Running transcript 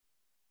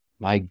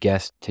My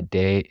guest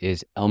today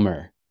is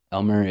Elmer.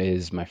 Elmer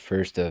is my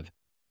first of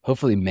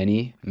hopefully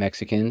many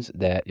Mexicans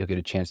that you'll get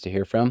a chance to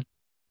hear from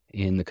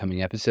in the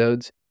coming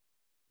episodes.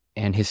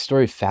 And his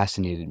story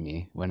fascinated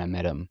me when I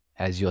met him.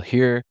 As you'll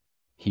hear,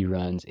 he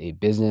runs a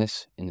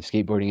business in the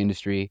skateboarding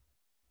industry.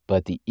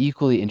 But the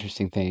equally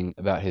interesting thing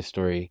about his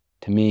story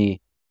to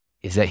me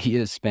is that he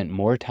has spent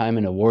more time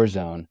in a war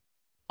zone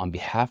on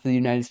behalf of the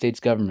United States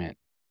government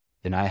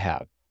than I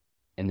have,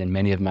 and than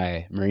many of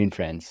my Marine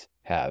friends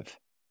have.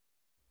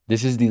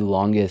 This is the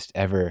longest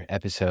ever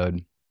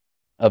episode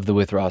of the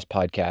With Ross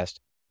podcast.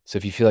 So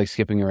if you feel like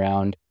skipping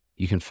around,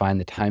 you can find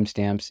the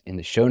timestamps in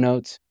the show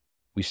notes.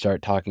 We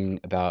start talking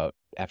about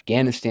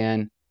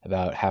Afghanistan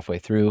about halfway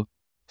through.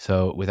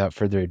 So without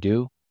further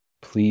ado,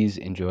 please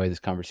enjoy this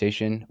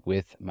conversation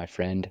with my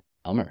friend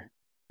Elmer.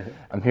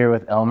 I'm here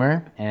with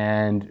Elmer,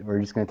 and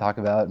we're just going to talk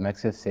about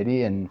Mexico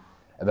City and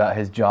about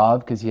his job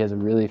because he has a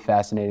really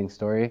fascinating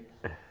story.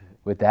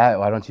 With that,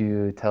 why don't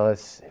you tell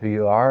us who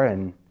you are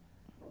and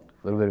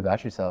a little bit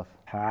about yourself?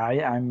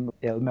 Hi, I'm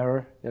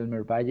Elmer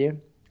Valle.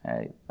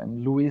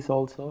 I'm Luis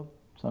also.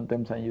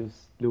 Sometimes I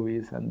use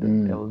Luis and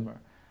then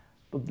Elmer.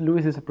 But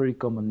Luis is a pretty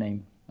common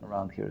name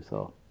around here,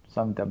 so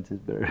sometimes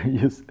it's better to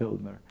use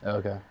Elmer.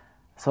 Okay.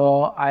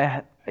 So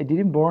I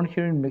didn't born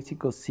here in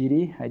Mexico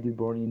City. I did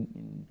born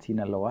in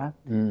Sinaloa,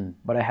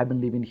 but I have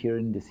been living here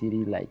in the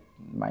city like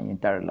my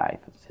entire life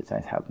since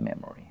I have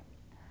memory.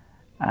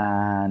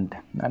 And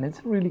it's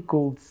a really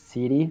cool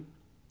city.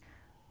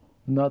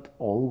 Not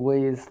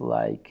always,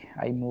 like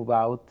I moved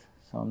out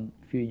some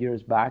few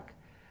years back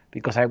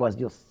because I was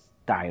just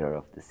tired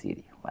of the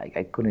city. Like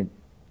I couldn't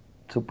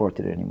support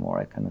it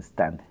anymore. I couldn't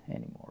stand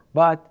anymore.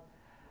 But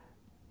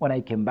when I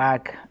came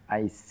back,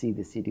 I see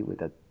the city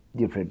with a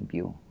different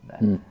view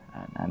and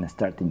I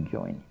start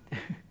enjoying it.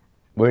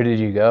 Where did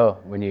you go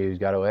when you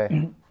got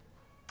away?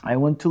 I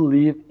went to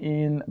live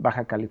in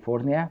Baja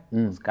California,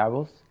 Los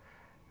Cabos,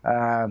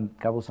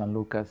 Cabo San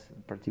Lucas,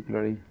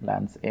 particularly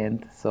Land's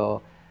End.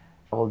 So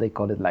all they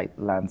call it like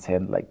Land's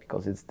End, like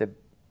because it's the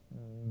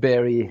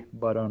very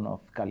bottom of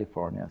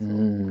California. So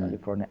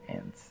California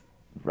ends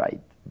right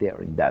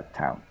there in that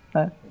town.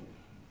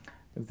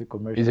 It's the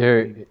commercial.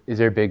 Is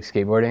there big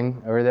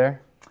skateboarding over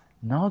there?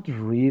 Not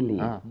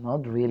really,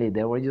 not really.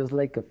 There were just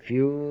like a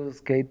few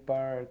skate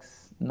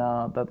parks.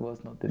 No, that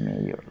was not the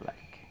major,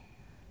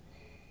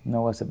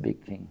 no, it was a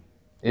big thing.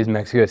 Is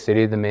Mexico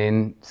City the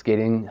main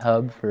skating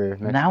hub for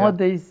Mexico?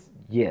 Nowadays,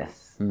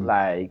 yes.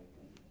 Like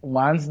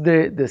once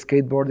the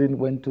skateboarding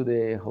went to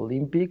the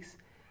Olympics,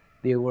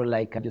 they were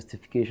like a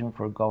justification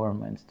for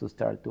governments to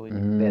start doing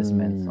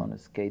investments on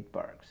skate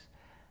parks.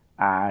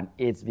 And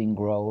it's been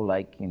growing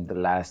like in the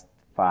last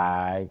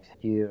 5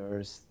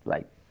 years,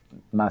 like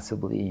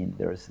massively.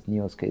 There's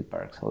new skate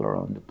parks all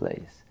around the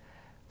place.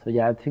 So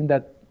yeah, I think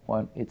that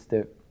it's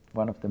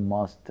one of the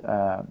most,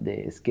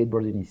 the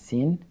skateboarding is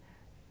seen,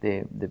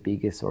 the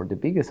biggest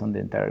on the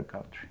entire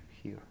country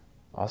here.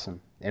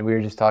 Awesome. And we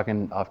were just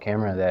talking off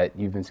camera that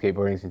you've been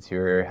skateboarding since you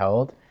were how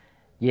old?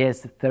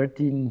 Yes,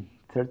 13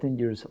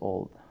 years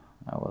old.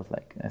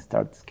 I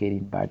started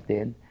skating back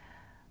then.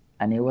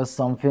 And it was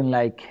something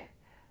like,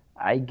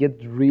 I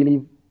get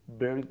really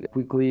very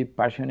quickly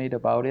passionate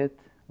about it.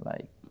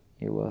 Like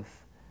it was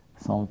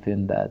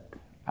something that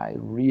I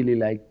really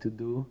like to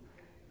do.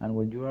 And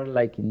when you are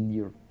like in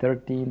your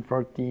 13,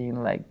 14,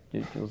 like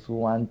you just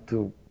want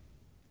to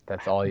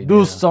That's all you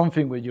do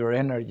something with your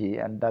energy.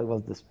 And that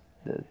was the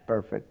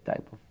perfect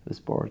type of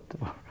sport.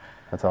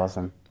 That's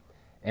awesome.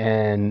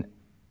 And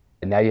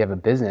now you have a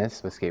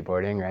business with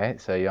skateboarding, right?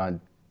 So you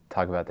want to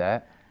talk about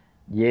that?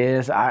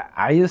 Yes,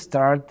 I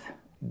start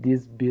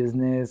this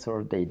business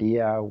or the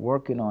idea,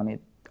 working on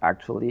it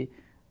actually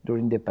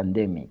during the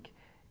pandemic.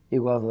 It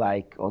was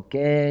like,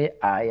 okay,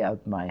 I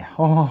at my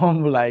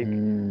home, like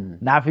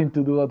nothing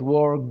to do at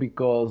work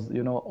because,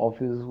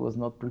 office was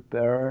not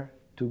prepared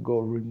to go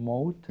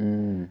remote.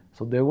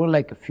 So there were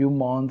like a few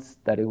months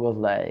that it was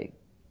like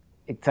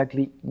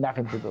exactly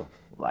nothing to do.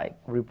 Like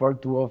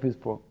report to office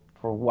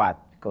for what?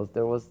 Because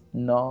there was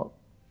no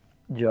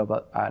job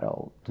at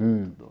all to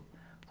do.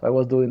 So I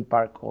was doing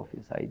park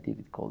office. I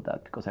did call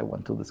that because I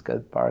went to the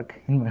skate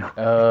park in my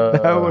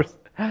hours.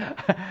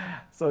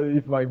 So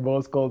if my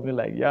boss called me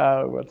like,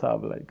 yeah, what's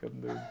up? Like I'm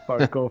doing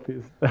park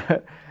office.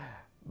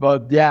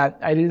 But yeah,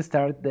 I didn't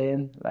start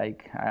then.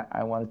 Like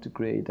I wanted to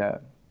create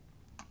a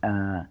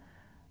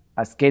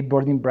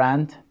skateboarding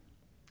brand.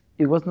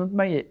 It was not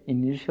my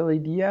initial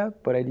idea,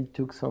 but I did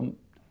took some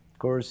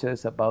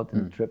courses about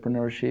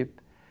entrepreneurship.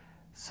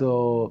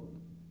 So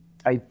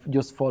I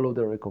just followed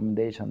the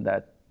recommendation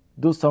that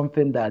do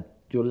something that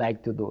you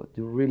like to do.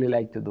 You really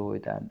like to do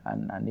it,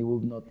 and it will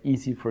not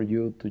easy for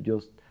you to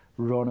just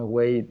run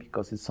away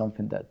because it's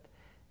something that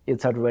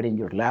it's already in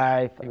your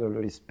life. You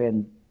already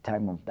spend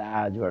time on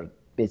that. You are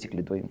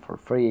basically doing for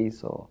free.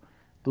 So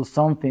do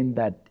something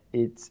that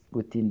it's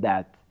within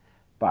that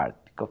part.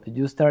 Because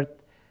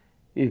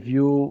if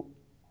you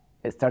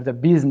start a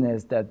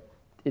business that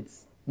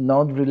it's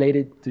not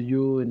related to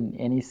you in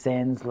any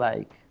sense,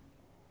 like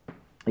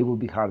it will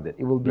be harder.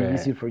 It will be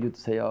easier for you to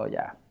say, oh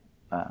yeah,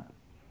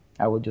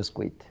 I would just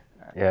quit.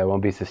 Yeah, it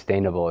won't be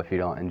sustainable if you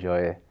don't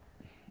enjoy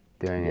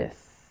doing it. Yes.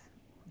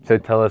 So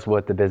tell us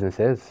what the business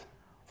is.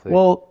 It's like-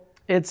 Well,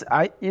 it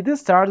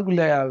started with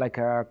like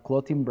a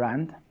clothing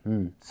brand.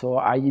 So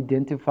I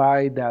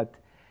identified that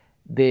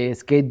the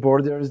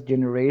skateboarders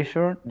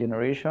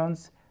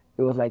generations,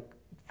 it was like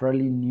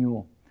fairly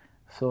new.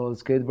 So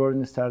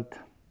skateboarding started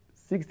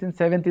 16,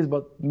 70s,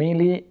 but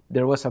mainly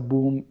there was a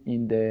boom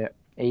in the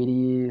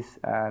 80s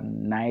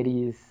and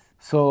 90s.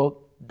 So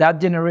that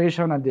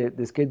generation and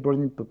the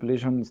skateboarding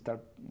population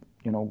start,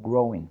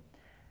 growing.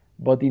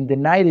 But in the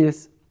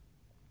 90s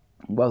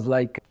was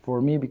like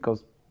for me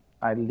because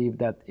I lived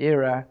that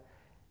era.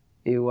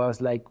 It was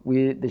like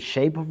the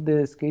shape of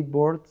the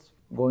skateboards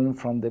going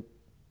from that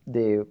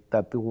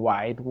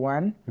white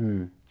one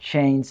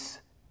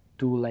changed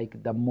to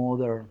like the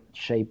modern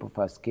shape of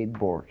a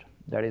skateboard.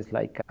 That is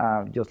like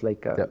just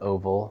like a the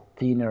oval.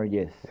 thinner,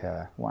 yes,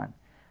 Yeah. one.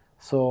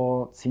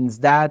 So since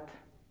that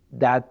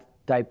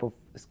type of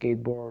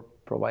skateboard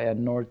provide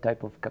another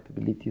type of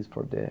capabilities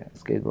for the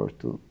skateboard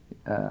to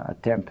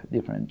attempt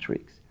different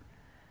tricks.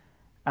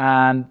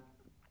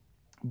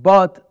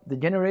 But the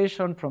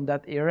generation from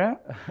that era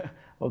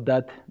of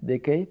that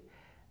decade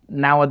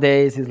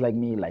nowadays is like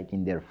me, like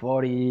in their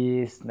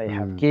 40s. They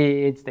have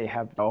kids, they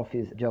have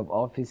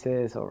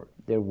offices, or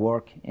they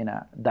work in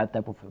that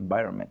type of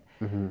environment.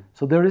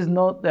 So there is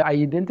not. I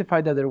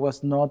identified that there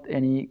was not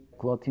any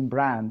clothing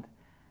brand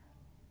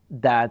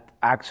that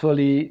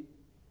actually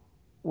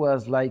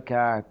was like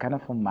a kind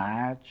of a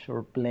match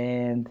or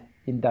blend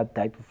in that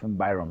type of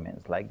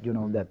environments, like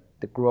that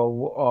the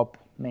grow up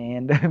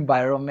man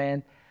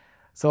environment.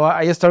 So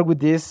I start with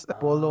this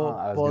I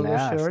was gonna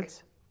ask.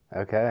 shirts.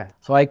 Okay.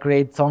 So I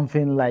create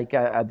something like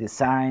a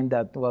design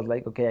that was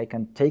like, okay, I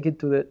can take it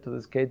to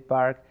the skate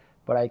park,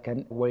 but I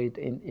can wear it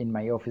in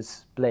my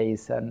office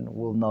place and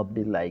will not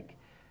be like,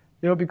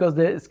 because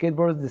the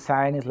skateboard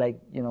design is like,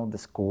 the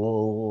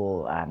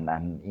school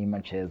and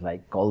images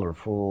like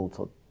colorful.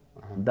 So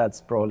that's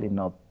probably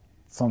not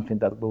something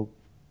that will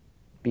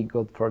be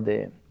good for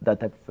that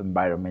type of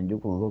environment. You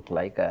will look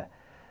like a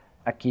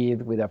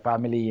kid with a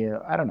family.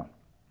 I don't know.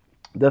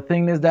 The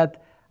thing is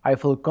that I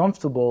feel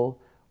comfortable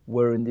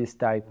wearing this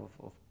type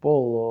of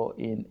polo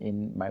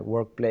in my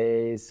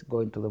workplace,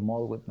 going to the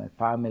mall with my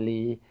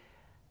family,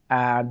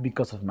 and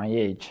because of my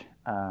age,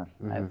 I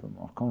feel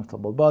more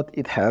comfortable. But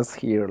it has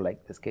here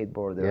like the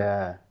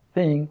skateboarder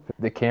thing.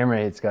 The camera,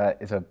 it's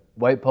a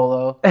white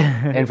polo,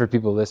 and for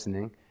people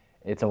listening,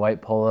 it's a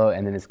white polo,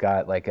 and then it's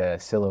got like a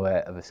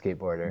silhouette of a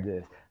skateboarder.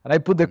 Yes. And I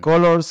put the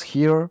colors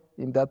here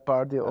in that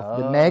part of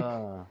the neck.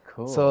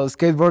 Cool. So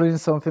skateboarding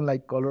is something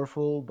like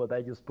colorful, but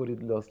I just put it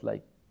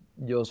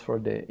just for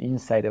the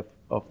inside of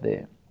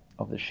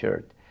the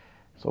shirt.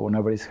 So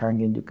whenever it's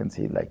hanging, you can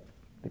see like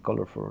the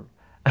colorful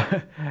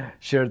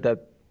shirt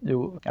that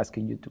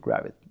asking you to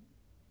grab it.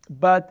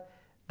 But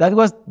that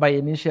was my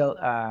initial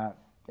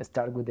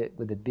start with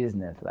the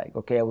business. Like,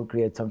 okay, I will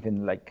create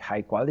something like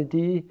high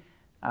quality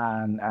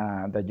and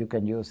that you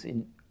can use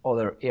in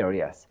other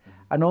areas,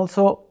 and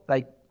also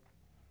like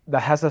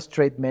that has a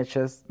straight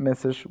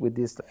message with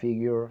this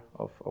figure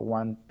of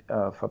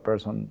a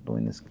person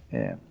doing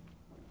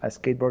a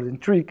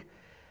skateboarding trick.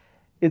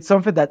 It's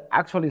something that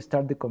actually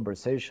started the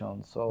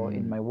conversation. So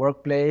in my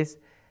workplace,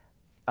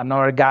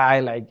 another guy,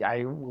 like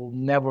I will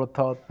never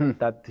thought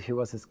that he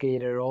was a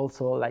skater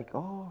also, like,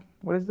 oh,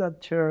 what is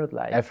that shirt?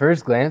 Like At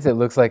first glance, it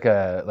looks like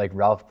a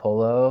Ralph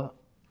Polo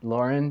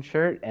Lauren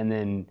shirt, and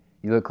then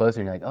you look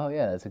closer and you're like, oh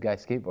yeah, that's a guy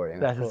skateboarding.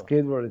 That's cool. a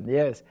skateboarding,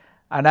 yes.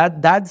 And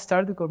that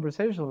started the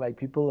conversation. Like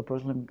people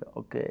approach me,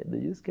 okay, do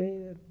you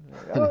skate?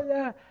 Like, oh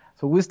yeah.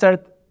 So we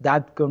start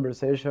that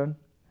conversation,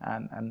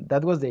 and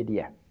that was the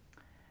idea.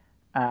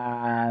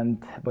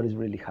 But it's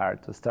really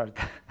hard to start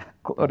a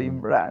clothing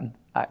brand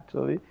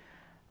actually,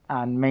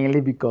 and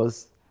mainly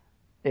because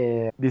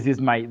this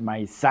is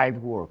my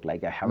side work.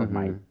 Like I have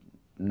my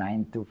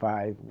 9 to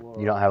 5 work.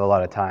 You don't have a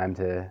lot of time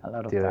to A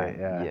lot of do time, it.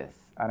 Yeah. yes.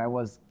 And I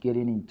was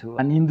getting into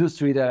an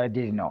industry that I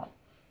didn't know.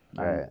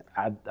 Right.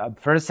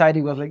 At first sight,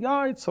 it was like,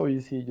 oh, it's so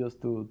easy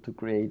just to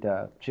create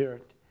a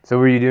shirt. So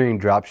were you doing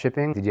drop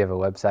shipping? Did you have a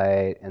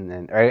website, and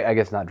then, or I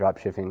guess not drop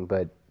shipping,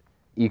 but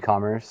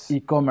e-commerce?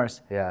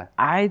 E-commerce. Yeah.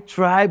 I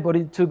tried, but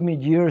it took me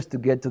years to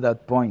get to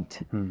that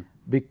point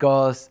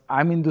because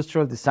I'm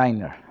industrial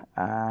designer,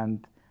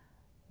 and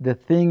the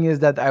thing is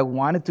that I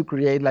wanted to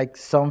create like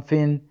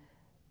something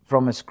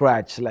from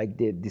scratch, like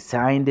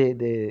design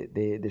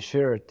the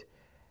shirt.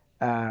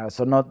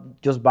 So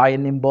not just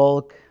buying in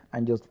bulk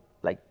and just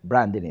like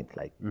branding it,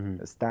 like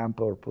a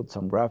stamp or put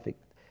some graphic.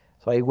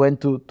 So I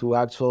went to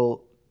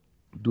actual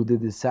do the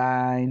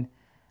design,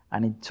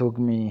 and it took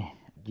me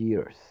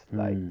years.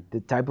 Like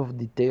the type of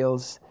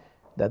details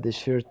that the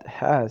shirt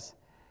has,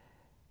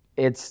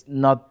 it's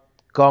not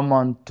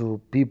common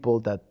to people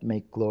that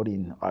make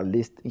clothing, at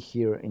least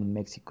here in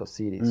Mexico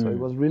City. So it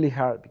was really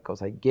hard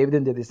because I gave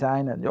them the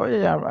design, and oh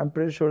yeah, I'm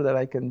pretty sure that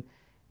I can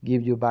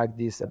give you back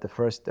this at the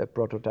first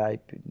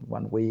prototype in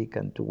 1 week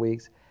and 2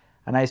 weeks,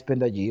 and I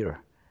spent a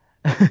year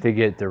To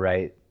get the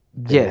right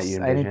thing that you Yes,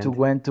 I need to envisioned?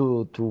 went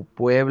to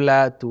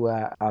Puebla to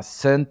a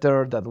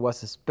center that was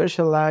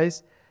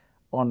specialized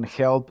on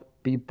help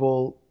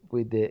people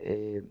with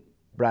the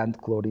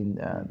brand clothing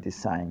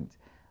designs.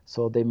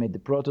 So they made the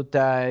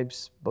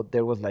prototypes, but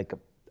there was like a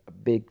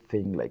big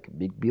thing, like a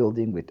big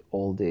building with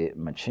all the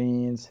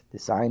machines,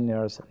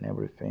 designers, and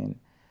everything.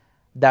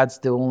 That's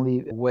the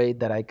only way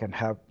that I can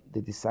have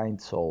the design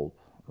sold,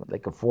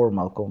 like a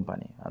formal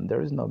company, and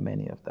there is not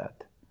many of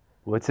that.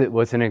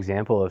 What's an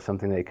example of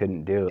something they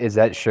couldn't do? Is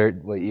that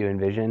shirt what you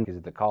envisioned? Is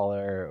it the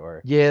collar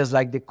or? Yes,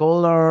 like the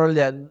color,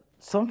 that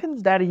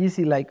something that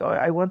easy. Like, oh,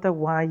 I want a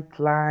white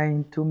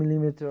line, 2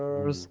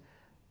 millimeters,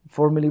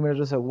 4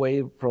 millimeters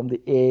away from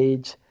the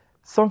edge.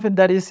 Something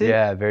that easy.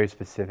 Yeah, very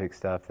specific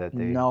stuff that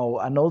they. No,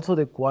 and also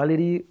the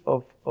quality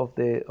of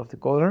the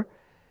color.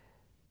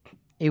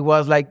 It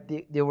was like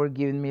they were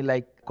giving me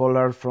like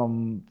color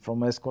from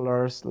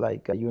scholars,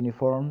 like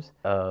uniforms.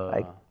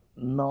 Like, Uh,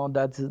 no,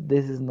 this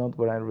is not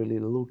what I'm really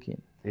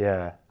looking.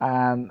 yeah.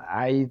 And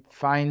I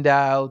find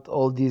out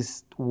all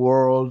this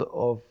world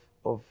of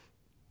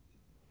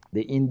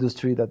the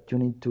industry that you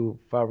need to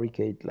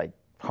fabricate like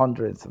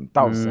hundreds and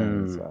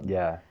thousands, and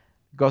Yeah.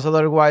 because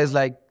otherwise,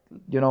 like,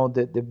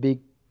 the big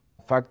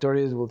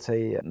factories will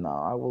say, no,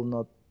 I will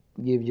not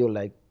give you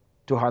like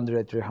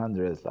 200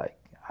 300, like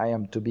I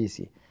am too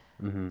busy.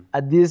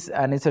 At this,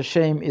 and it's a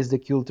shame, is the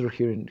culture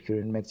here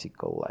in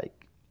Mexico. Like,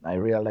 I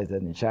realize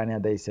that in China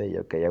they say,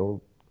 okay,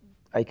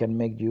 I can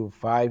make you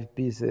 5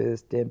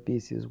 pieces, 10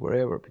 pieces,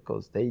 wherever,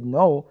 because they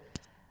know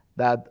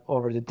that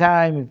over the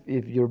time,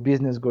 if your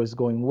business is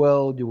going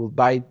well, you will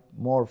buy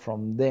more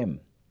from them.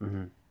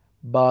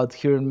 But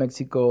here in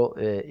Mexico,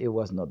 it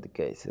was not the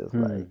case. It's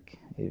like,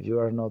 if you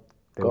are not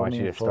They want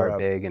you coming to for start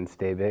big and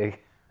stay big.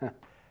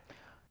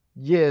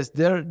 yes,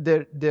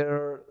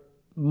 they're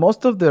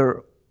most of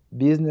their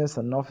business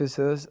and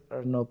offices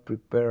are not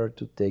prepared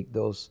to take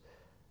those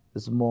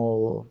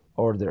small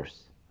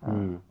orders.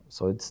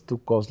 So it's too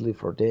costly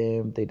for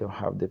them. They don't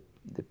have the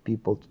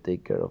people to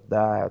take care of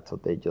that, so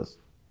they just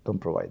don't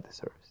provide the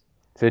service.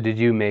 So did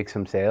you make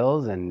some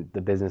sales and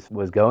the business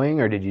was going,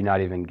 or did you not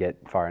even get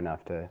far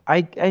enough to?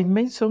 I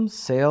made some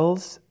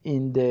sales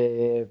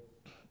in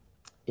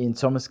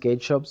some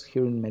skate shops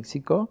here in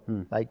Mexico.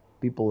 Like,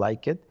 people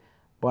like it,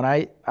 but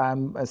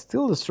I'm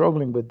still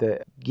struggling with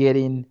the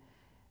getting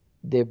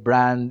the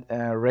brand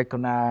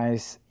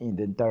recognized in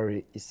the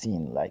entire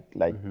scene. Like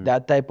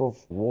that type of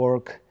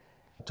work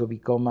to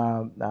become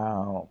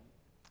a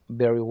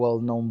very well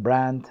known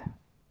brand.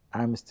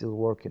 I'm still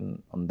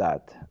working on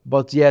that.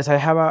 But yes, I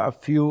have a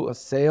few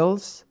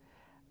sales,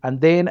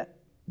 and then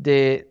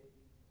the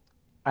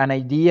an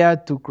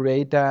idea to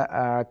create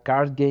a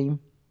card game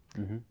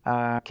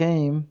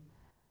came,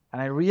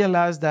 and I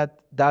realized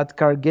that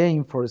card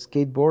game for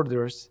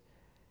skateboarders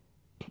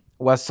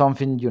was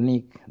something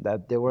unique,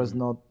 that there was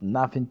not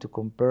nothing to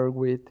compare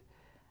with.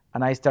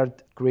 And I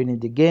started creating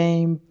the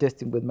game,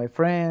 testing with my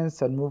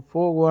friends, and move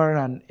forward.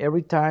 And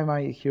every time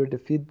I hear the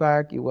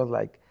feedback, it was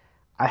like,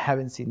 I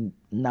haven't seen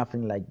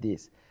nothing like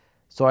this.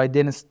 So I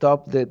then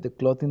stopped the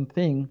clothing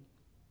thing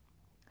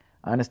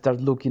and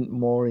start looking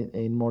more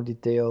in more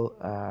detail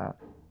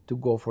to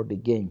go for the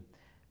game,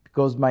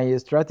 because my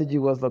strategy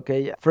was,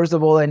 okay, first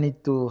of all, I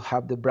need to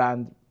have the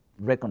brand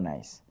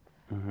recognized,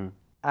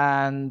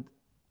 and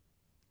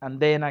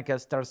then I can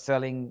start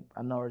selling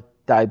another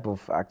type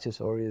of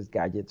accessories,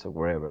 gadgets, or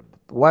wherever.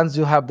 But once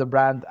you have the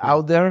brand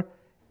out there,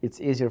 it's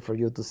easier for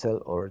you to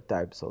sell other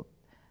types. So,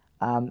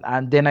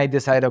 and then I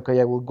decided,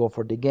 okay, I will go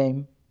for the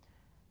game,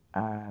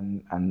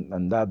 and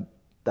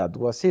that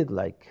was it.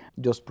 Like,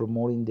 just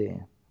promoting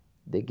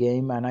the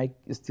game, and I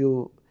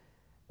still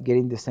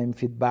getting the same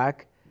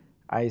feedback.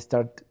 I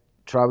start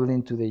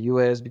traveling to the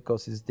U.S.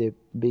 because it's the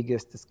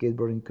biggest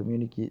skateboarding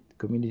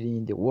community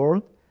in the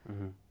world.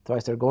 So I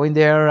start going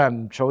there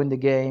and showing the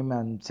game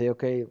and say,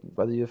 okay,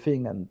 what do you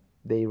think? And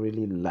they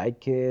really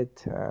like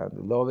it,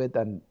 love it.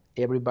 And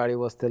everybody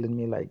was telling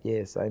me, like,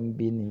 yes, I've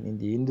been in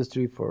the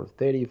industry for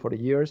 30, 40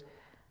 years,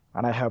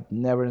 and I have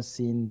never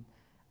seen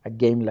a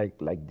game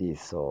like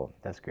this. So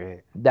That's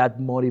great.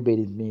 that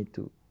motivated me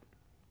to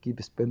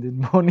keep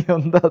spending money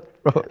on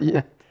that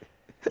project.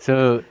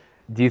 So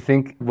do you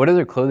think, what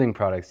other clothing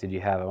products did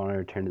you have? I want to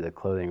return to the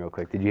clothing real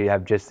quick. Did you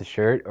have just the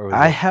shirt, or was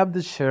I it? have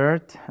the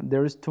shirt.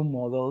 There is 2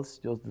 models,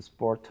 just the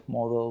sport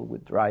model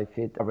with dry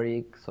fit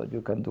fabric, so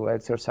you can do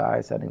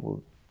exercise and it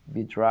will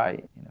be dry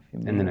in a few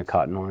minutes. And then a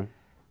cotton one?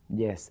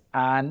 Yes,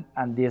 and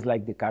this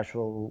like the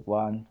casual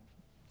one,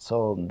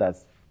 so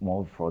that's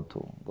more for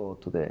to go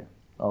to the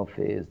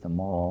office, the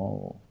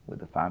mall with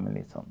the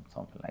family,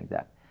 something like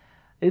that.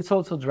 It's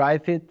also dry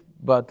fit,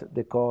 but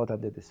the coat and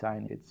the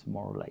design, it's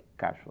more like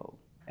casual.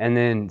 And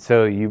then,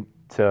 so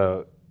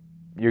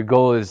your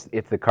goal is,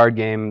 if the card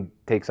game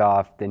takes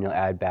off, then you'll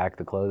add back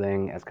the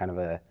clothing as kind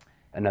of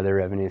another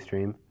revenue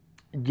stream?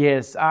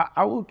 Yes,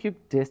 I will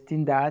keep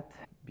testing that,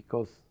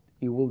 because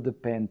it will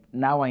depend.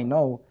 Now I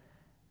know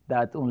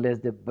that unless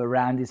the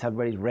brand is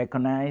already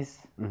recognized,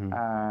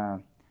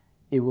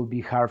 it will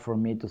be hard for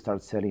me to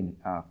start selling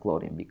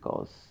clothing,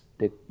 because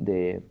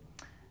the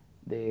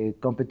the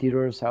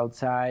competitors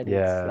outside. It's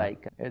Yeah.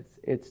 like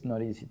it's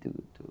not easy to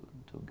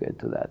get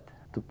to that,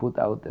 to put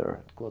out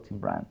their clothing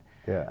brand.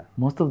 Yeah.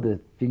 Most of the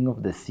thing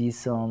of the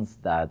seasons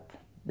that,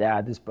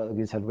 yeah, this product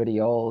is already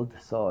old,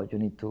 so you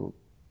need to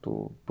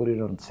put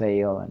it on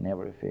sale and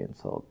everything.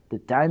 So the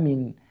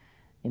timing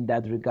in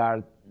that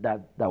regard,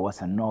 that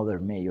was another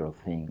major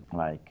thing.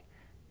 Like,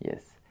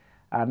 yes,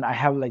 and I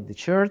have like the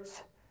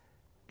shirts,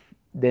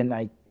 then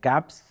I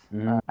caps.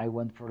 I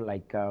went for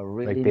like a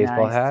Like really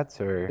baseball nice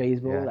hats or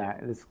baseball, yeah.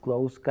 it's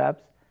closed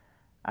caps,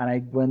 and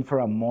I went for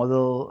a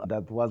model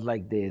that was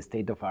like the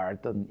state of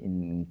art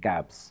in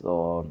caps.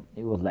 So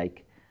it was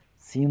like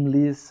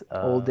seamless.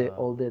 All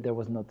the there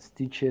was not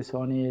stitches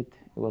on it.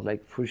 It was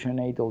like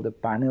fusionate all the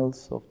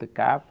panels of the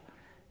cap.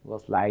 It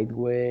was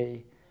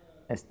lightweight,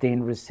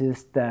 stain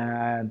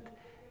resistant.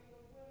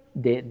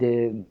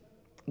 The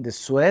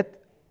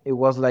sweat, it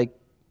was like,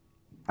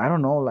 I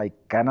don't know, like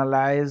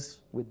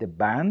canalized with the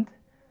band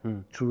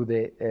through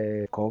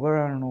the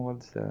cover. I don't know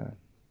what's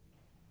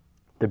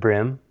The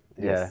brim.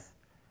 Yeah. yes,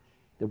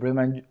 the brim,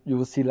 and you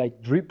will see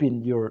like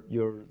dripping your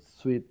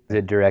sweat.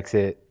 It directs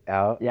it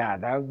out. Yeah,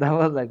 that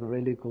was like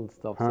really cool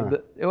stuff.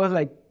 So it was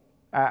like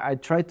I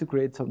tried to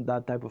create some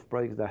that type of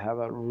products that have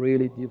a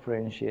really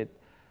differentiate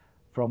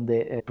from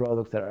the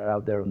products that are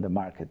out there on the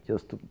market,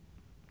 just to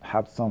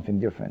have something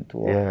different to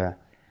offer. Yeah.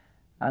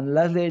 And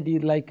lastly, I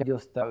did like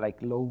just like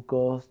low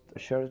cost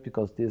shirts,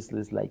 because this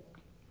is like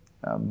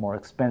more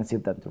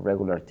expensive than the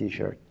regular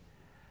T-shirt.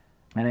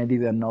 And I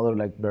did another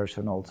like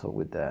version also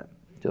with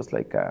just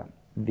like a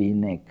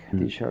V-neck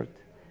T-shirt.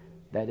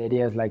 That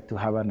idea is like to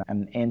have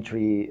an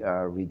entry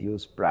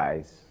reduced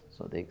price,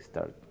 so they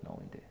start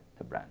knowing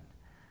the brand.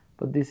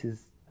 But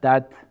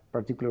that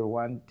particular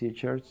one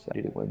T-shirts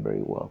really went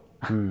very well.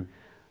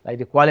 Like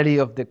the quality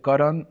of the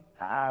cotton,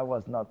 I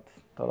was not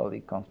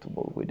totally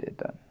comfortable with it.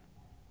 And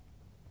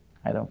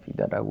I don't think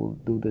that I will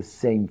do the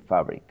same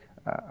fabric.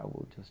 I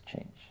will just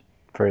change.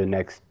 For the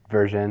next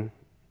version.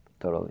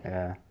 Totally.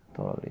 Yeah.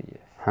 Totally,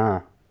 yes. Huh.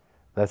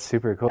 That's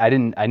super cool.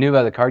 I knew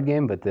about the card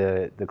game, but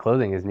the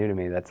clothing is new to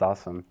me. That's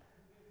awesome.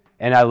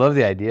 And I love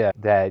the idea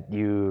that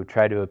you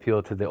try to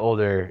appeal to the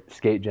older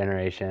skate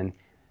generation.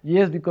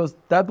 Yes, because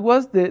that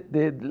was the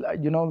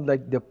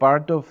like the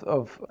part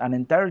of an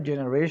entire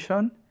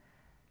generation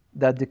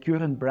that the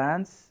current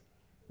brands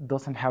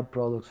doesn't have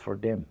products for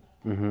them,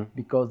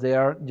 because they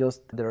are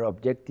just, their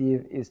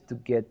objective is to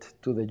get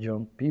to the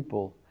young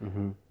people.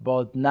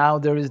 But now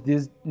there is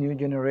this new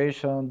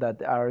generation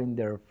that are in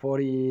their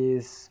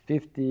 40s,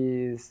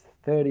 50s,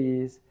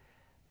 30s,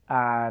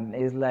 and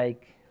it's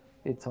like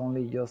it's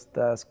only just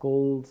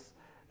schools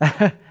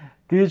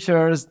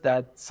teachers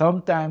that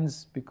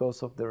sometimes,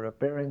 because of their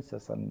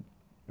appearances and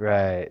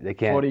Right. They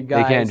 40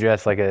 can't guys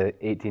dress like a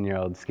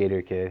 18-year-old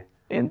skater kid.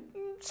 in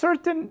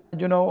certain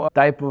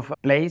type of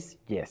place,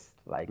 yes,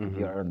 like if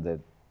you're on the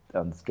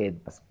skate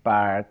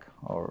park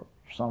or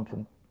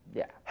something,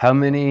 yeah. How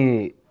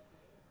many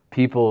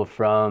people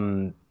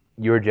from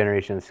your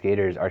generation of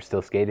skaters are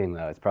still skating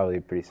though? It's probably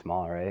pretty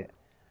small, right?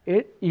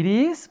 It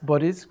is,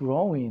 but it's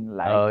growing.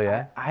 Like, Oh,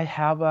 yeah? I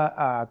have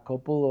a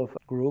couple of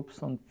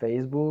groups on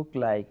Facebook,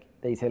 like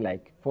they say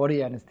like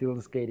 40 and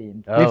still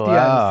skating, 50 Oh, and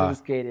wow. still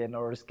skating,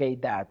 or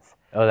skate dads.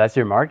 Oh, that's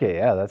your market.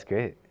 Yeah, that's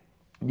great.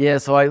 Yeah,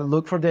 so I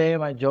look for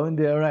them, I join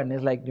there, and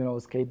it's like,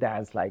 skate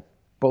dads like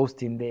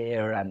posting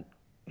there, and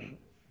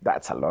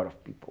that's a lot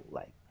of people,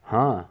 like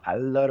Huh. a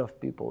lot of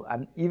people.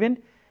 And even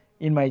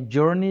in my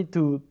journey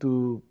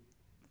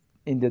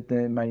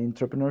my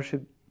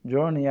entrepreneurship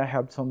journey, I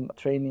had some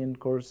training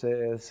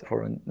courses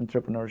for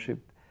entrepreneurship,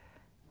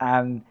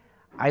 and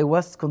I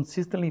was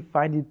consistently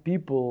finding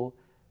people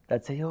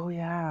that say, "Oh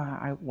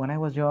yeah, when I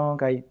was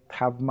young, I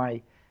have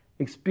my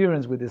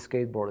experience with the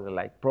skateboard.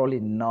 Like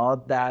probably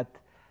not that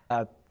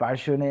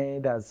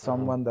passionate as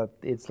someone that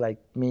it's like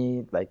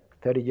me, like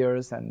 30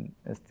 years, and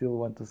I still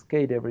want to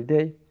skate every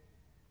day.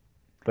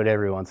 But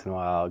every once in a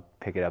while, I'll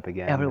pick it up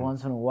again. Every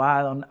once in a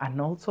while,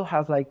 and also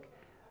has like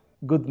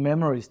good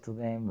memories to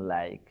them.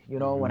 Like,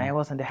 when I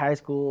was in the high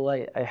school,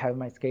 I had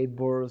my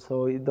skateboard,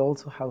 so it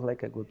also has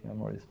like a good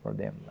memories for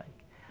them, like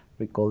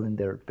recalling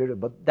their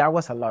period. But there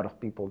was a lot of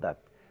people that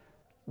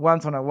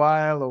once in a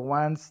while or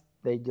once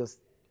they just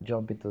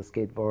jump into a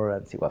skateboard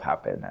and see what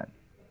happened, and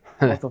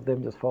most of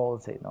them just fall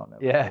and say, no,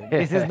 never. Yeah.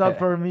 This is not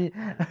for me.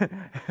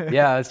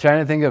 Yeah, I was trying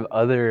to think of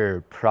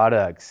other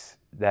products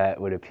that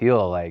would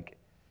appeal, like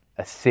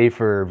a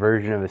safer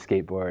version of a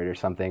skateboard or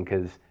something,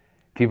 because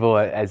people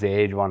as they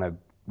age want to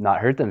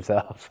not hurt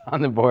themselves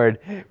on the board.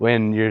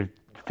 When you're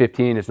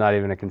 15, it's not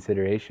even a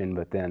consideration,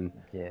 but then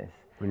Yes.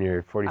 when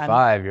you're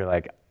 45, you're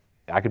like,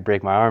 I could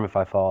break my arm if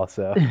I fall,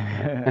 so.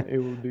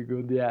 It would be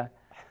good, yeah.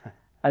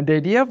 And the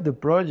idea of the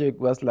project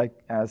was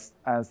like, as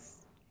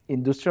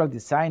industrial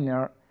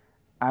designer,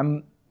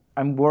 I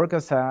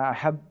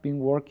have been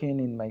working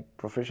in my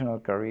professional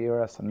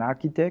career as an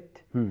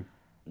architect,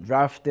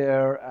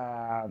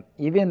 drafter,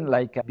 even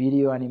like a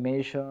video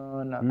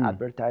animation,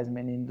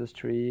 advertisement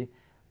industry.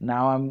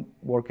 Now I'm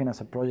working as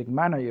a project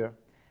manager.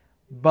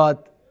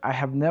 But I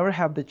have never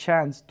had the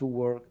chance to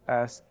work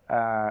as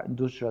an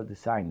industrial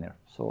designer,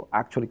 so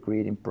actually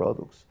creating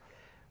products.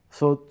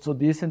 So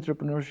this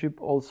entrepreneurship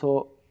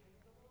also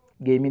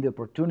gave me the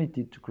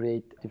opportunity to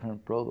create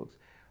different products.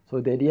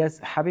 So the idea is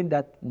having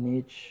that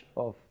niche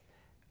of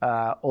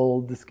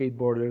all the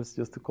skateboarders,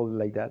 just to call it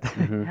like that,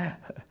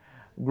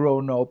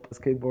 grown up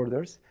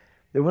skateboarders.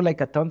 There were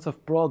like a tons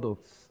of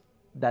products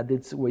that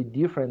it's way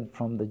different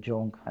from the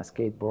young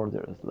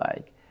skateboarders.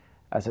 Like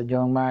as a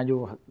young man,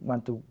 you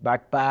want to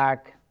backpack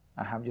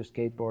and have your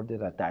skateboard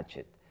and attach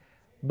it.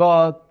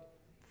 But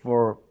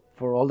for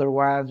older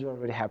ones, you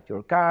already have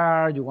your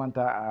car. You want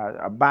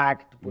a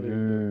bag to put it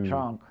in your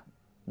trunk.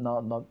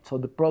 Not so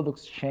the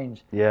products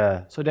change.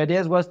 Yeah. So the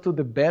idea was to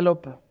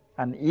develop,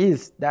 and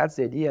that's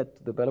the idea,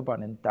 to develop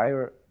an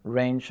entire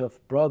range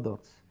of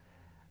products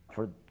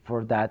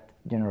for that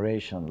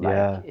generation,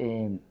 like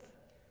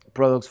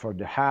products for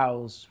the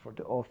house, for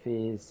the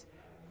office,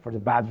 for the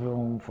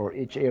bathroom, for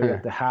each area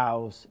of the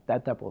house,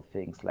 that type of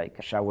things, like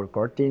a shower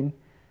curtain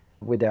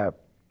with a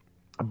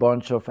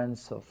bunch of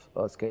ends of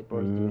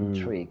skateboards doing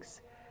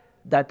tricks.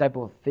 That type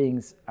of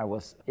things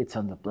it's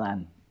on the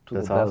plan to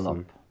That's develop.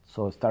 awesome.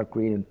 So start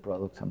creating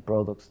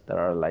products that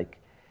are like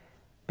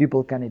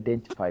people can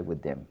identify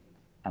with them,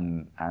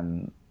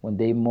 and when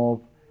they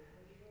move,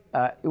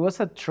 it was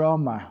a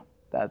trauma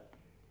that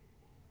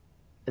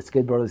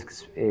skateboarders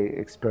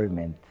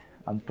experiment,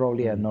 and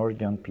probably another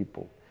young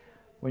people.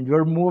 When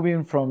you're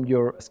moving from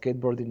your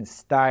skateboarding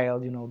style,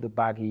 the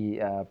baggy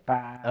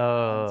pants,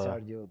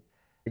 or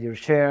your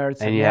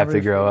shirts, And you have to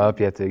grow everything. up,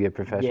 you have to get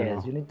professional.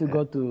 Yes, you need to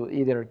go to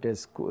either the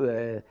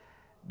school,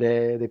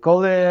 the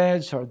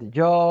college or the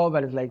job,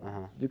 and it's like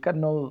you can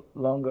no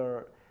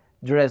longer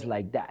dress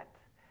like that.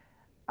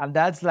 And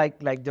that's like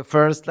the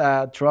first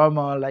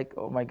trauma. Like,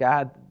 oh my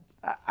God,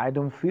 I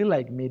don't feel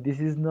like me. This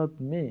is not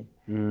me.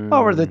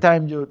 Over the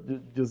time, you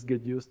just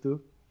get used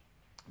to.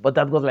 But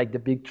that was like the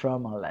big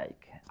trauma.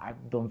 Like, I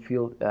don't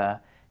feel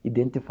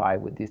identified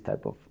with this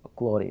type of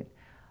clothing.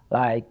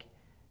 Like,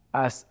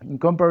 as in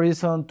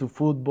comparison to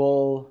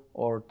football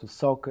or to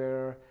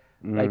soccer,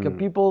 like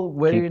people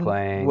wearing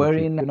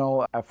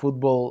a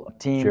football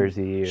team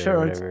jersey or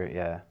shirt, whatever,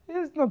 yeah.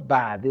 it's not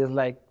bad. It's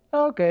like,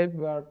 okay,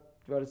 you are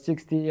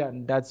 60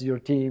 and that's your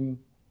team,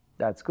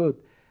 that's good.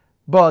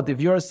 But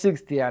if you're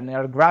 60 and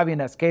you're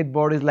grabbing a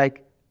skateboard, it's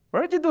like,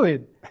 what are you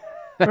doing?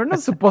 You're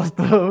not supposed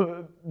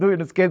to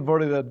doing a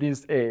skateboarding at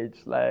this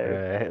age. Like,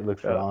 It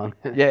looks wrong.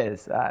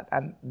 Yes,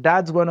 and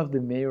that's one of the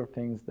major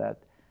things that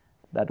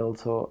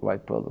also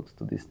provide products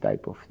to this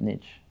type of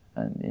niche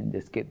and in the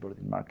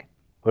skateboarding market.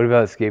 What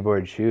about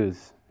skateboard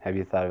shoes? Have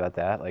you thought about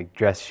that? Like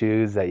dress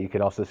shoes that you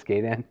could also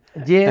skate in?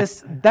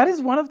 Yes, that is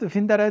one of the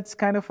things that it's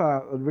kind of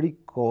already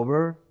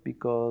covered,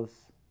 because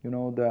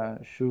the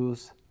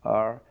shoes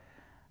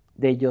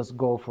they just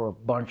go for a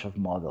bunch of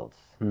models.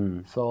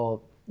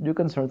 So you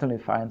can certainly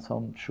find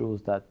some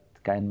shoes that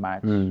can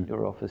match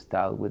your office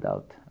style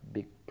without a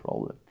big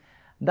problem.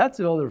 That's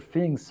the other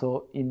thing.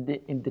 So in the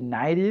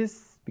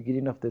 90s,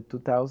 beginning of the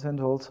 2000s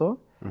also,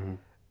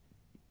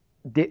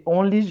 the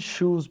only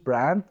shoes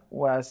brand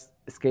was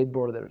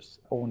skateboarders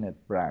owned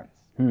brands.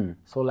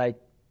 So like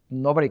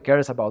nobody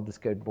cares about the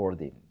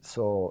skateboarding.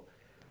 So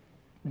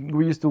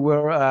we used to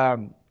wear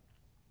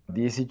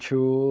DC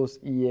shoes,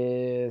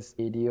 ES,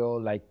 Video,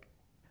 like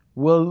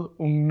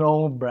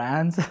well-known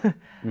brands,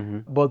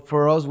 but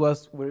for us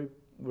was very,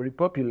 very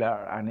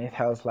popular, and it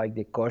has like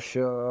the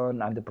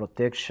cushion and the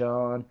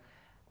protection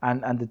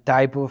and the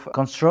type of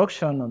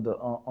construction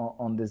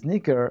on the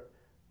sneaker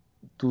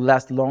to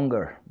last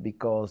longer,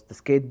 because the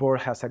skateboard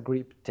has a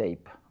grip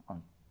tape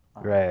on.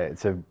 Right.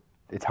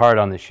 It's hard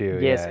on the shoe.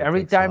 Yes, Yeah,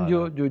 every time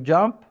you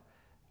jump,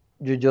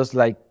 you just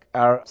like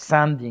are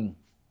sanding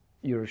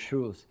your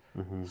shoes.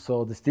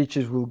 So the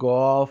stitches will go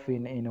off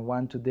in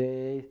 1-2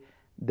 days.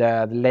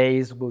 The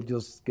lace will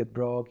just get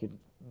broken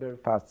very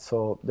fast.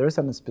 So there's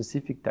a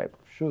specific type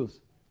of shoes.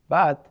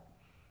 But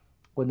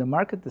when the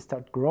market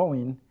starts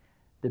growing,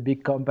 the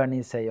big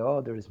companies say,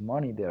 oh, there is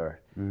money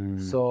there.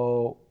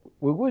 So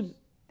we would,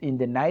 in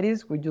the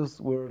 90s, we just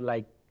were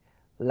like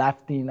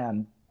laughing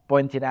and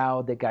pointing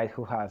out the guy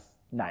who has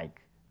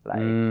Nike.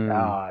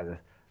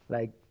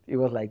 Like it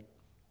was like,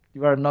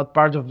 you are not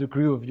part of the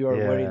crew if you are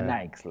wearing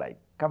Nikes. Like,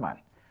 come on.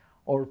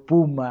 Or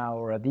Puma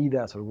or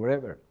Adidas or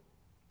wherever.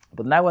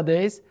 But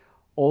nowadays,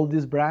 all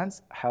these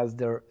brands has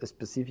their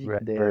specific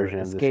version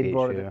of the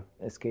skateboard,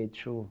 a skate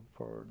shoe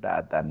for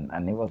that,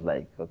 and it was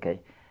like, okay.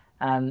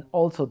 And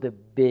also the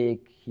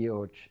big,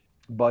 huge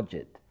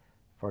budget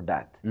for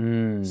that.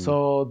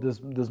 So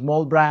the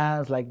small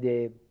brands, like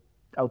the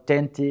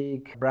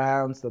authentic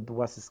brands that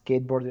was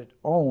skateboarded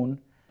own,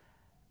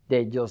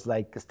 they just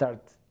like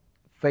start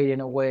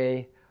fading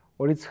away,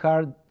 or it's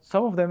hard.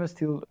 Some of them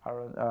still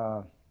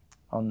are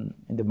in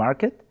the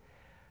market,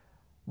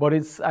 but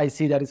I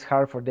see that it's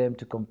hard for them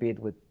to compete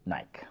with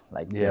Nike,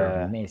 like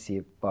their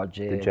massive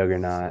budget, the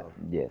juggernaut. So,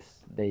 yes,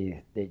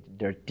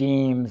 their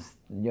teams,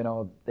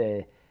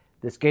 the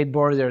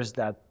skateboarders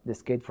that they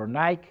skate for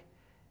Nike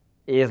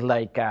is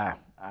like a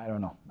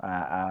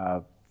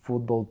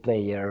football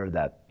player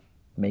that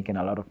making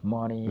a lot of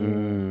money,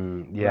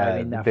 Yeah,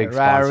 driving the a big sponsorships.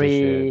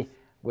 Ferrari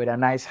with a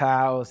nice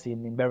house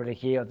in Beverly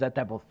Hills, that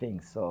type of thing.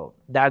 So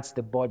that's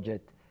the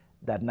budget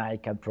that Nike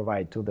can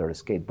provide to their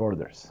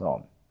skateboarders.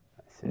 So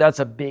that's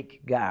a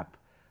big gap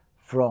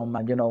from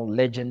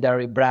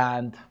legendary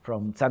brand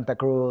from Santa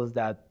Cruz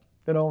that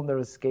they're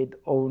a skate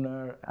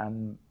owner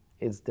and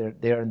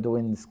they're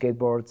doing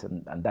skateboards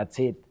and that's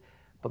it,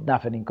 but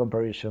nothing in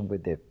comparison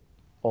with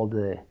all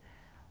the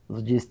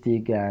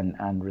logistic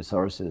and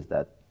resources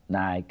that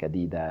Nike,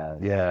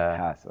 Adidas Yeah.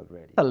 has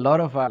already. A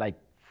lot of like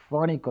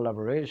funny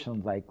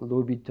collaborations like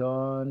Louis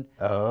Vuitton,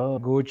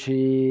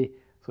 Gucci.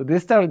 So they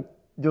start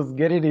just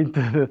getting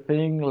into the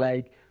thing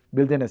like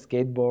building a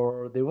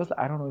skateboard. There was,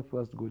 I don't know if it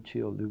was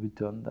Gucci or Louis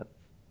Vuitton that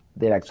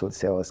they actually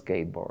sell a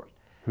skateboard.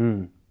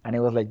 And it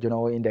was like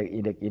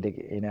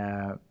in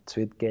a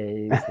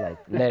suitcase, like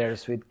leather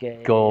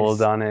suitcase,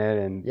 Gold on it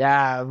and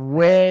yeah,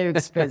 way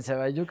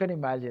expensive. You can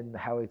imagine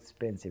how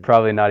expensive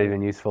probably not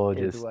even useful. it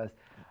Just was.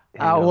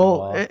 hang on the Well,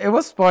 wall. it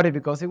was funny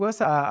because it was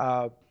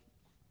a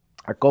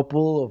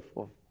couple of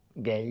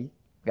gay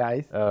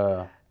guys,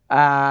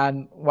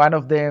 and one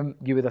of them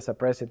gave it as a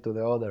present to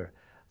the other.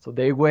 So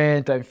they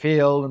went and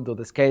filmed to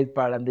the skate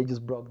park, and they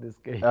just broke the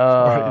skate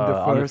park in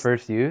On the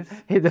first use?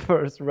 in the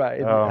first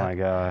ride. Oh my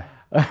god,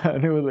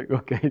 And it was like,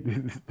 okay,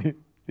 this is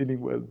didn't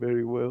well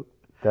very well.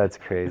 that's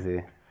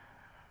crazy.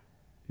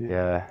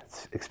 Yeah,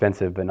 it's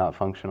expensive but not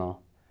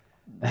functional.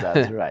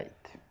 That's right.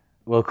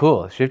 Well,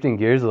 cool. Shifting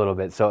gears a little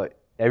bit. So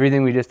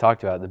everything we just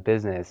talked about, the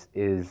business,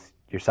 is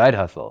your side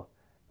hustle.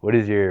 What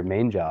is your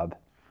main job?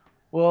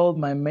 Well,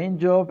 my main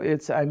job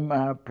is I'm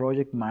a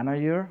project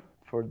manager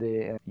for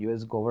the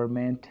U.S.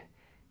 government.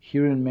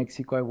 Here in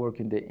Mexico, I work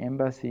in the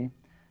embassy.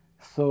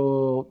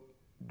 So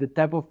the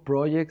type of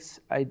projects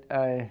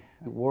I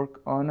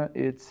work on,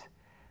 it's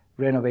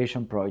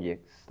renovation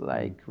projects,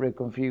 like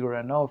reconfigure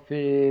an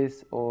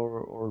office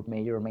or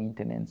major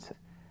maintenance.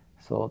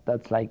 So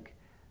that's like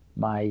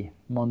my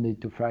Monday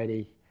to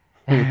Friday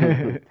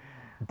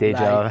Day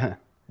job.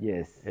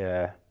 Yes.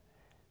 Yeah.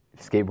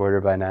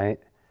 Skateboarder by night.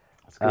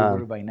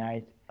 Skateboarder by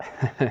night.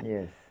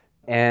 Yes.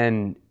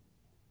 And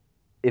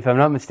if I'm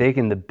not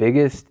mistaken, the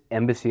biggest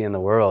embassy in the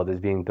world is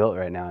being built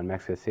right now in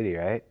Mexico City,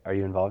 right? Are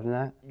you involved in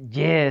that?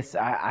 Yes,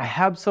 I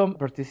have some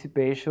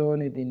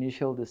participation in the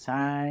initial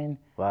design.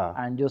 Wow.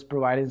 And just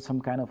providing some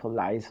kind of a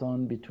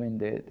liaison between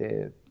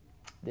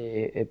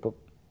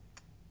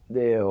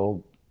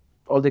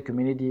all the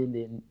community in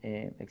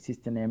the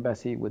existing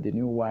embassy with the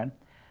new one.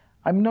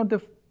 I'm not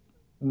the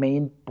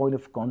main point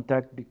of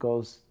contact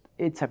because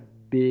it's a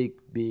big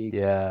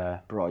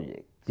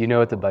project. Do you know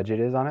what the budget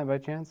is on it by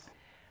chance?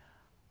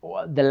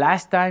 Well, the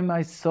last time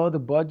I saw the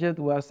budget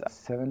was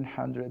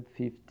 $750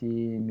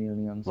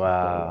 million.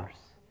 Wow,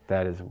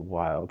 that is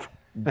wild.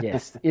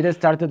 Yes, it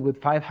started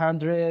with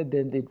 500,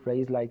 then it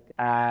raised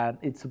and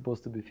it's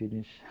supposed to be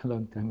finished a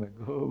long time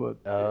ago,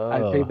 but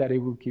I think that it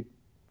will keep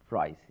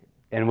rising.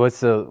 And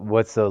what's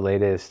the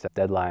latest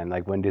deadline?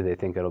 Like, when do they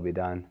think it'll be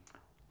done?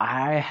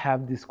 I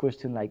have this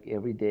question like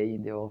every day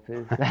in the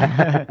office,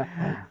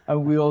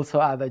 and we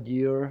also add a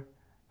year.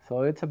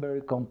 So it's a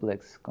very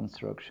complex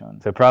construction.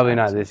 So probably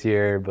not this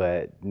year,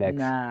 but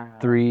next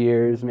 3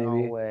 years maybe?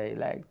 No way,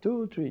 like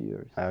 2-3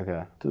 years.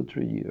 Okay.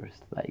 2-3 years,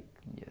 like,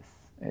 yes.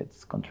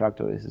 It's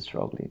contractor is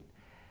struggling.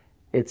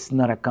 It's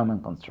not a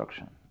common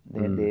construction.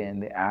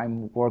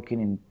 I'm working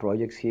in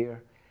projects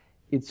here.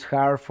 It's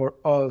hard for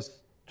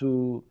us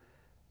to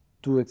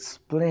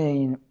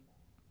explain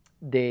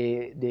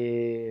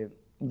the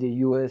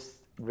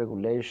U.S.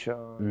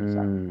 regulations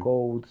and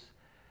codes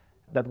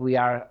that we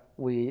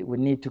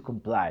need to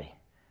comply.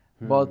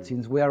 But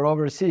since we are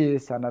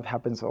overseas, and that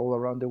happens all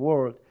around the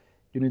world,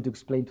 you need to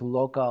explain to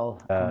local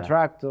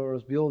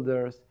contractors,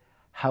 builders,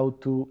 how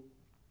to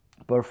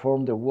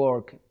perform the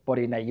work, but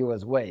in a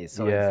U.S. way.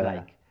 So it's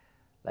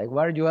like,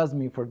 why are you asking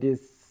me for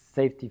these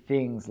safety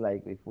things?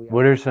 Like, if we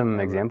what are some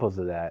examples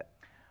of that?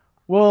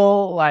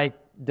 Well, like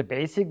the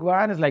basic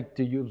one is like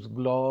to use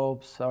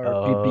gloves or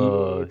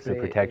PPE. So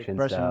protection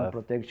personal stuff.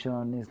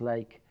 protection is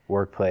like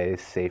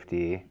workplace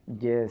safety.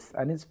 Yes,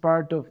 and it's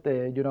part of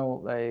the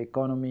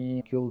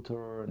economy,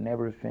 culture, and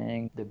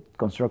everything. The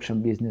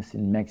construction business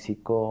in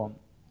Mexico,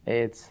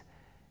 it's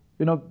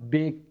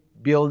big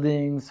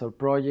buildings or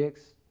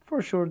projects.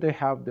 For sure, they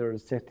have their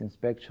safety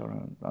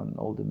inspection and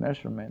all the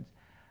measurements,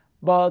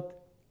 but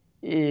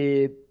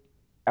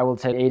I would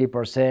say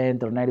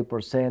 80% or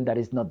 90% that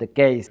is not the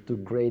case to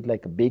create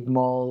like a big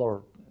mall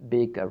or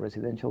big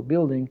residential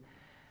building.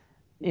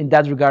 In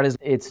that regard,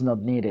 it's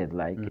not needed.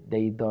 Like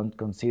they don't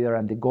consider,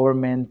 and the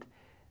government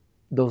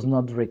does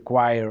not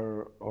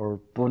require or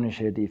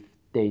punish it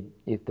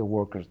if the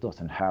workers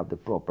doesn't have the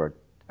proper.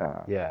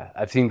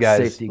 I've seen guys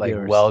safety like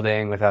gears.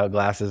 welding without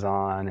glasses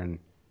on and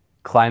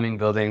climbing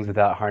buildings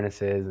without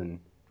harnesses and.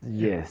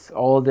 Yes,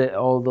 all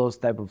those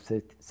type of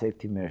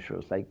safety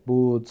measures like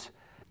boots,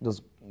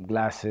 those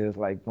glasses.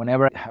 Like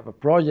whenever I have a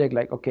project,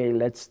 like okay,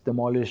 let's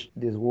demolish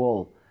this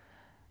wall,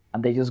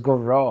 and they just go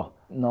raw.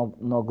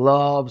 No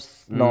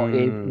gloves,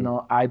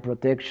 no eye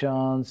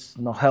protections,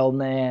 no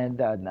helmet,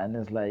 and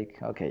it's like,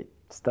 okay,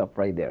 stop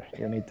right there.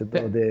 You need to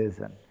do this,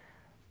 and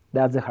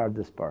that's the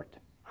hardest part.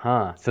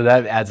 Huh. So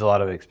that adds a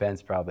lot of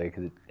expense probably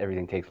because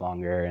everything takes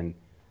longer and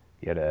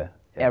you gotta.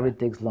 Yeah.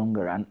 Everything takes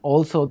longer, and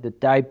also the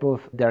type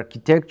of the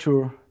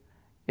architecture,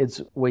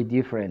 it's way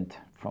different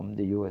from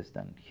the U.S.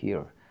 than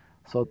here.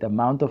 So the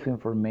amount of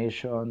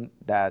information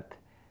that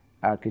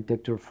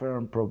architecture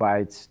firm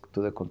provides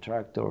to the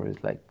contractor is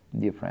like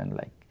different.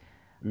 Like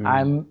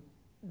I'm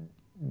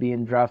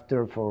being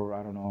drafter for,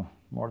 I don't know,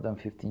 more than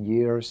 15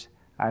 years.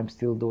 I'm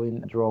still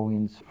doing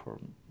drawings for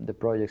the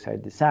projects I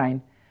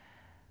design.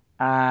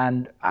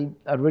 And I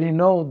already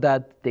know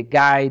that the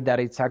guy that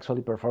is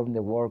actually performing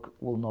the work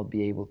will not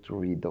be able to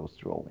read those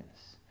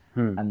drawings.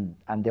 And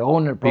the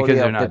owner probably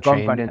Because of the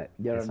company,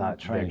 it's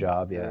not their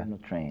job, yeah. They're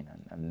not trained,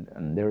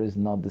 and there is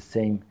not the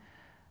same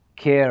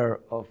care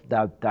of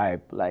that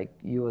type. Like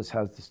US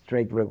has the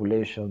strict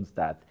regulations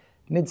that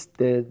needs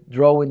the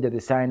drawing, the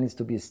design needs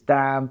to be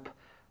stamped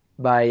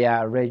by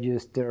a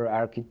registered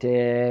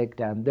architect,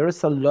 and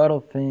there's a lot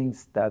of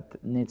things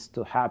that needs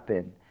to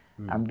happen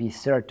and be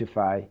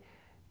certified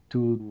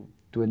to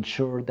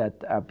ensure that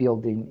a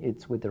building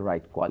is with the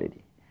right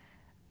quality.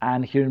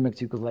 And here in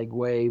Mexico is like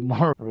way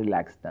more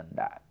relaxed than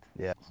that.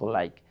 Yeah. So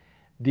like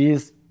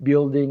this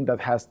building that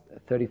has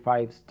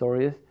 35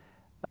 stories,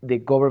 the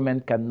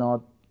government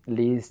cannot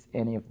lease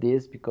any of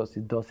this because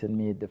it doesn't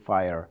meet the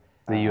fire.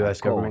 The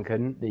U.S. code. government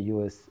couldn't? The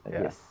U.S.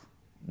 Yes.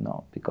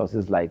 No, because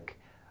it's like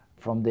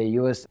from the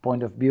U.S.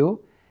 point of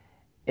view,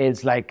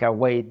 it's like a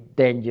way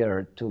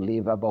danger to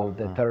live above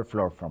the third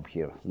floor from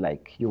here.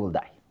 Like you will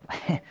die.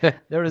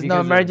 There is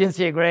no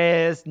emergency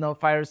egress, no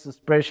fire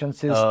suppression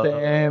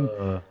system,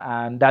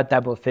 and that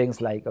type of things.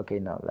 Like, okay,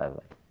 no,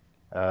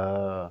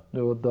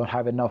 you don't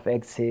have enough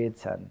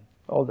exits and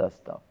all that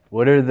stuff.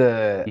 What are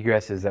the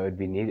egresses that would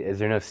be needed? Is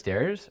there no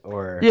stairs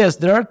or? Yes,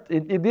 there are.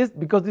 It is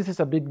because this is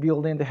a big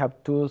building. They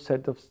have two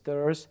sets of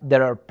stairs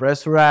that are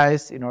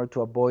pressurized in order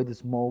to avoid the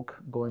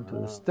smoke going to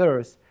the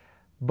stairs.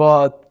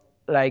 But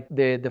like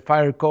the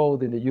fire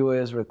code in the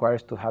U.S.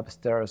 requires to have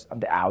stairs on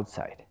the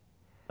outside.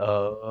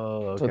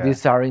 Oh, okay. So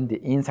these are in the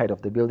inside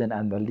of the building,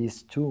 and at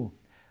least two.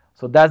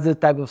 So that's the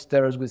type of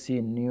stairs we see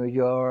in New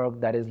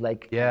York. That is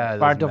like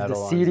part of the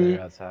city.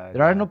 They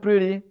are not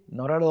pretty,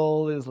 not at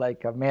all. It's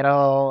like a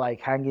metal, like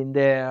hanging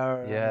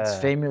there. Yeah. It's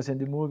famous in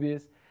the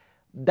movies.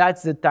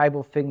 That's the type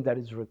of thing that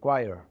is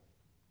required.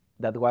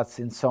 That was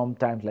in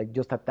sometimes like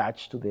just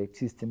attached to the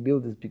existing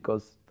buildings,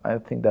 because I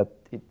think that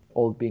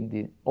all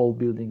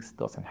buildings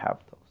doesn't have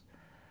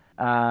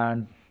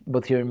those.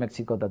 But here in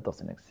Mexico, that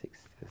doesn't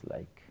exist. It's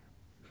like,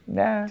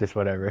 nah, just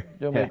whatever.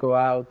 You may go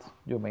out,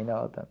 you may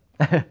not.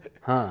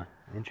 Huh,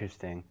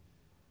 interesting.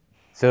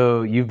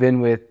 So you've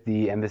been with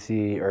the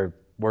embassy or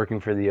working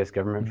for the U.S.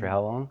 government for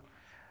how long?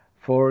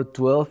 For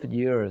 12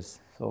 years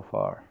so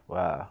far.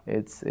 Wow.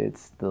 It's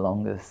the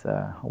longest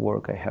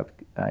work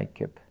I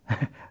kept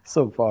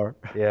so far.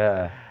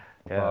 Yeah,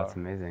 that's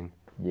amazing.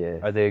 Yeah.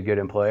 Are they a good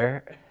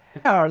employer?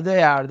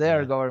 They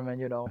are government,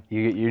 you know.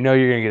 You know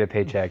you're gonna get a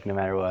paycheck no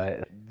matter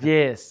what.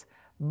 Yes,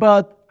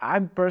 but I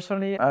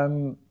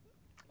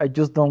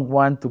just don't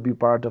want to be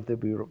part of the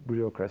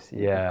bureaucracy,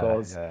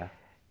 because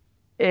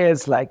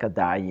it's like a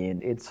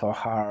dying. It's so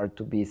hard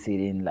to be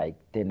sitting like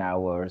 10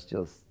 hours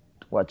just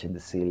watching the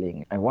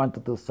ceiling. I want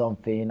to do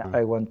something.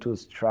 I want to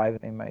strive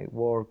in my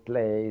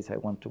workplace. I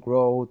want to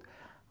grow.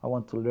 I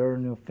want to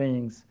learn new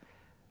things.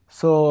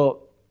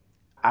 So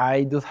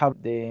I do have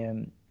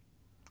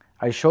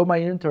I show my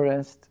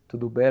interest to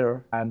do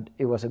better, and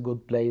it was a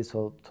good place.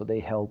 So they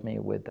helped me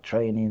with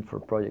training for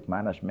project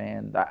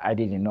management. I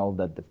didn't know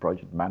that the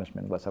project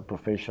management was a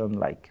profession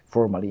like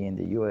formally in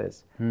the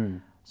U.S.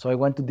 So I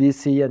went to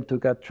DC and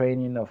took a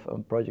training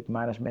on project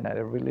management. I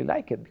really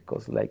like it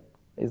because like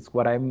it's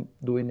what I'm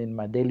doing in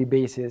my daily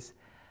basis,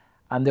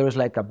 and there was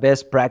like a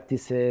best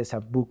practices,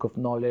 a book of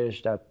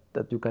knowledge that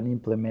you can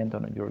implement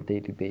on your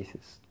daily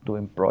basis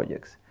doing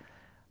projects.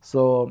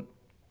 So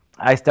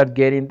I start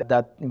getting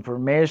that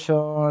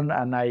information,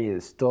 and I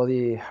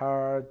study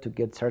hard to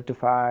get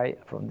certified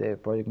from the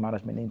Project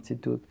Management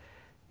Institute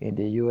in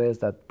the U.S.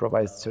 that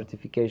provides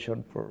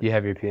certification for. You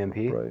have your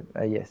PMP?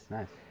 Yes.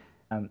 Nice.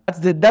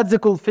 That's the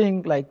cool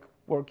thing, like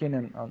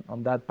working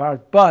on that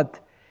part. But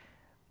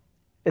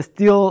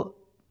still,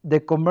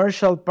 the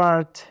commercial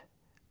part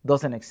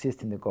doesn't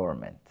exist in the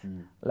government,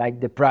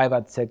 like the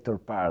private sector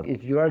part.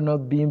 If you are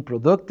not being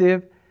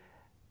productive,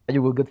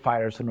 you will get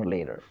fired sooner or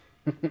later.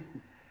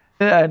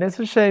 And it's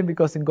a shame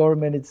because in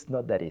government it's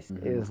not that easy.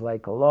 It's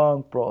like a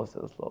long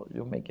process. So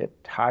you may get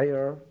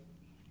hired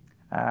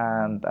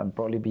and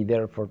probably be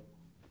there for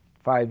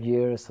 5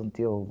 years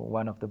until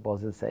one of the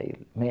bosses say,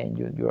 "Man,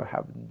 you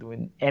haven't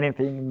doing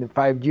anything in the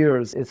 5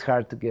 years." It's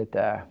hard to get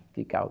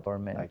kicked out of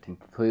government. I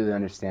completely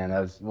understand. That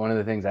was one of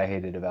the things I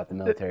hated about the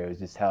military, was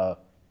just how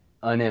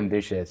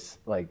unambitious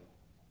like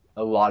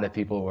a lot of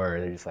people were.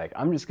 They're just like,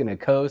 I'm just gonna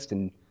coast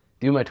and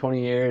do my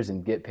 20 years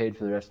and get paid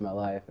for the rest of my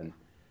life. And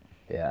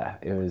yeah,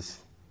 it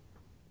was,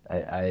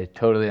 I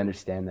totally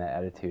understand that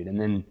attitude. And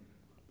then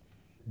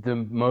The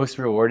most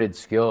rewarded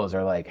skills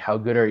are like, how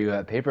good are you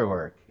at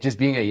paperwork? Just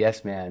being a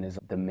yes man is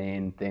the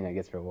main thing that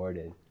gets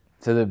rewarded.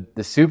 So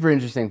the super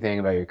interesting thing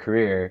about your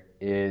career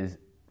is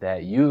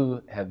that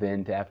you have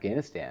been to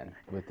Afghanistan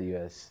with the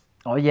U.S.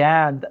 Oh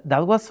yeah,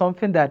 that was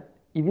something that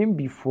even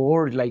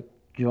before like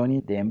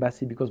joining the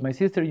embassy, because my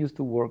sister used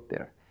to work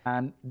there,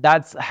 and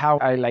that's how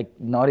I like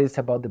noticed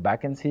about the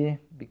vacancy,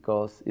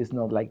 because it's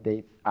not like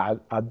they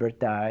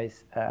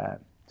advertise.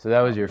 So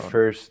that was your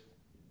first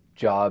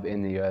job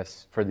in the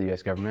U.S. for the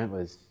U.S. government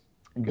was?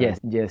 Yes,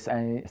 yes.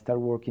 I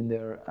started working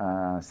there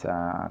as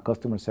a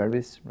customer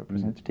service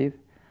representative.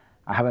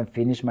 I haven't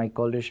finished my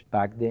college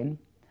back then,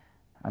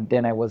 and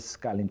then I was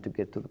calling to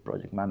get to the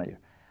project manager.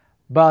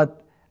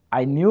 But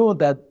I knew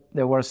that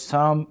there were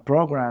some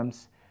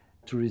programs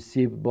to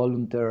receive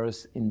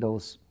volunteers in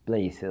those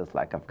places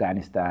like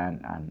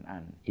Afghanistan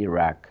and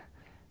Iraq.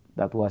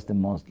 That was the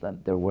most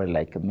that there were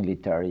like a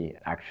military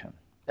action.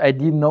 I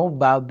didn't know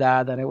about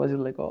that, and I was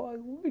just like, oh,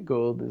 it would be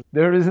good.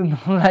 There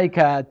isn't like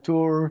a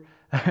tour,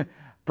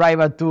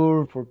 private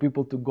tour for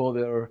people to go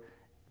there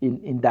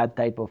in that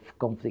type of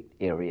conflict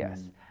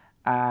areas.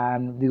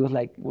 And it was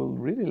like, we'd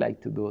really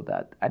like to do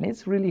that. And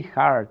it's really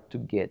hard to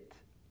get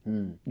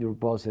your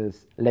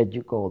bosses let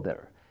you go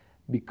there,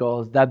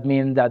 because that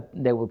means that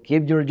they will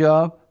keep your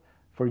job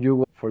for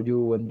you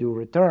when you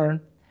return,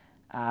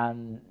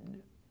 and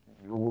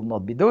you will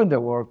not be doing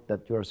the work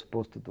that you're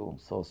supposed to do.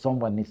 So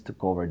someone needs to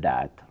cover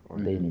that, or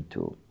they need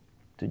to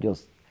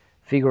just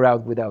figure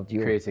out without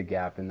you. Creates a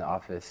gap in the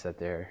office that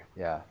they're,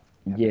 have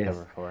to Yes.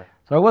 cover for.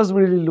 So I was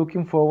really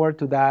looking forward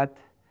to that.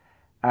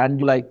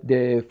 And like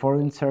the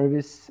foreign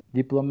service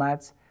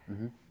diplomats,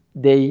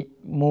 they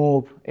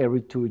move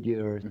every 2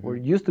 years. Or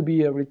it used to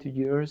be every 2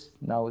 years.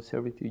 Now it's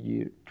every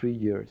 3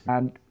 years.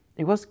 And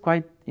it was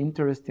quite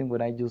interesting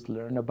when I just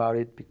learned about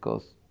it,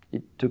 because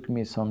it took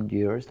me some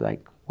years.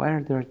 Like, why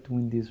are they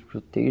doing this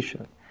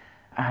rotation?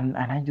 And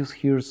I just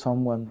hear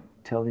someone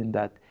telling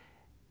that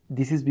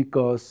this is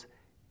because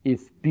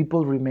if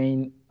people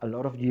remain a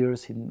lot of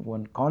years in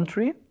one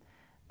country,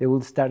 they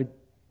will start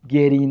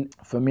getting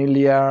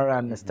familiar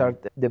and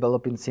start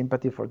developing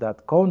sympathy for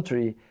that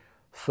country.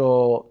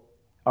 So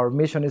our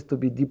mission is to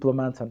be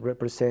diplomats and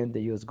represent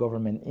the U.S.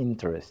 government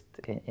interest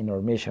in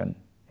our mission,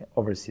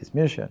 overseas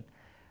mission.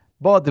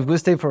 But if we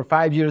stay for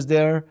 5 years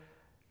there,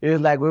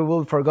 it's like we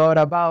will forget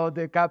about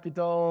the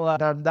capital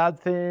and that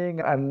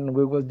thing, and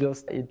we will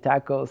just eat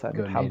tacos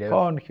and have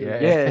fun here.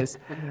 Yeah. Yes.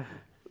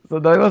 So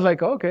that was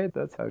like, okay,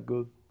 that's a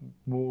good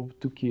move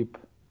to keep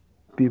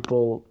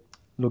people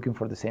looking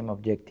for the same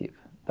objective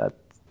that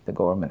the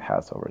government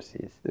has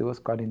overseas. It was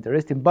quite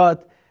interesting.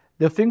 But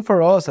the thing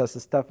for us as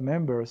staff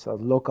members, as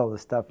local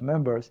staff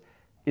members,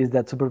 is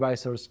that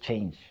supervisors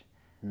change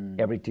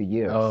every 2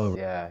 years. Oh,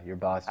 yeah, your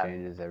boss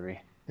changes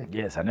every...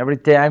 Yes, and every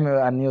time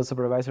a new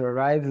supervisor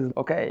arrives, it's,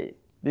 okay,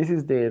 this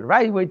is the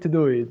right way to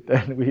do it.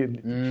 And we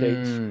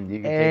change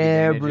you can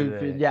take advantage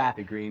everything. of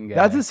the green guy.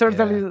 That's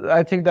certainly,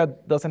 I think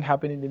that doesn't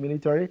happen in the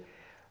military.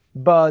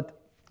 But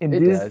in It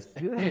this,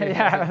 does.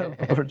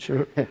 yeah, for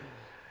sure.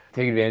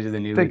 Take advantage of the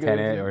new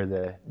lieutenant or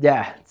the...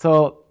 Yeah,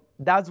 so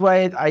that's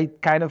why I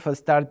kind of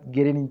start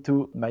getting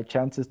into my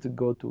chances to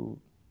go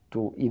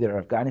to either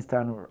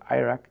Afghanistan or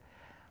Iraq,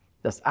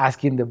 just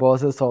asking the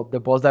bosses. So the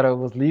boss that I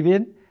was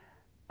leaving,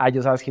 I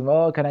just asked him,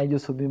 oh, can I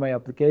just submit my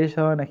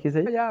application? And he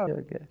said, yeah,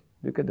 okay,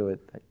 you can do it.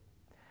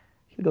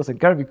 He doesn't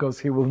care because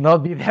he will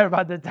not be there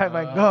by the time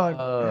I'm gone.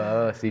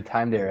 Oh, so you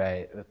timed it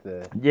right with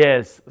the...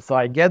 Yes, so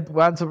I get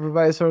one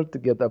supervisor to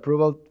get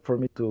approval for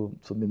me to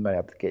submit my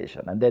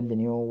application, and then the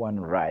new one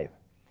arrived.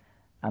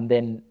 And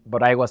then,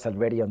 but I was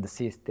already on the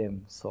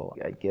system, so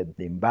I get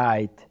the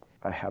invite.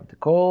 I have the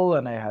call,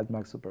 and I had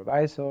my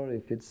supervisor,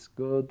 if it's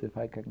good, if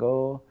I can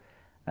go.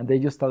 And they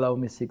just allow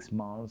me 6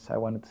 months. I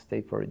wanted to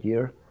stay for a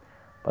year,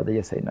 but they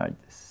just say, no,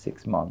 it's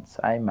 6 months.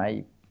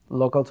 My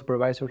local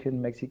supervisor here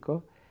in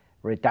Mexico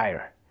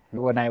retired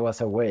when I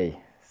was away.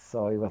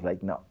 So it was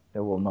like, no, they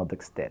will not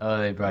extend. Oh,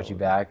 they brought you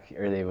back,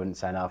 or they wouldn't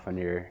sign off on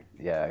your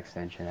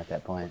extension at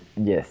that point?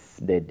 Yes,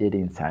 they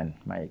didn't sign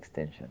my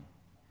extension.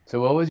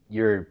 So what was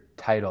your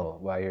title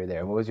while you were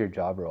there? What was your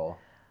job role?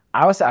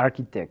 I was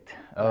architect,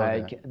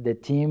 okay. The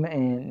team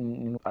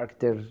in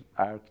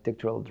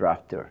architectural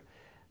drafter.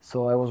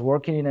 So I was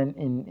working in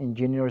an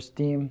engineer's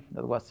team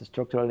that was the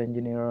structural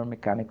engineer,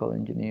 mechanical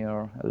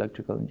engineer,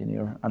 electrical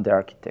engineer, and the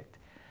architect.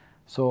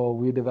 So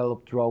we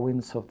developed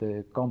drawings of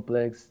the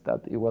complex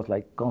that it was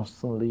like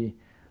constantly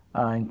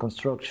in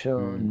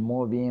construction,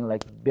 moving,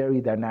 like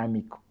very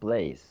dynamic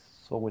place.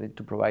 So we need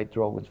to provide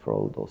drawings for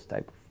all those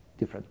type of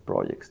different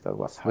projects that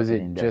was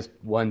happening there. Was it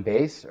just one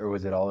base, or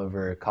was it all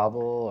over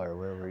Kabul, or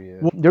where were you?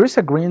 Well, there is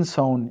a green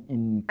zone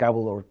in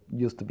Kabul, or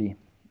used to be.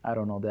 I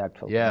don't know the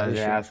actual Yeah,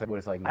 condition. I asked what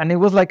it's like now. And it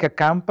was like a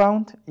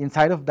compound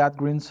inside of that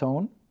green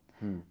zone,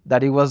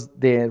 that it was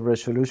the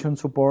resolution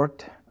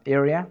support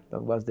area,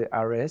 that was the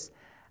RS,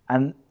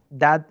 and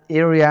that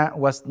area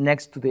was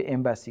next to the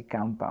embassy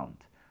compound.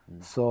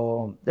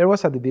 So there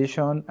was a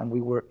division, and we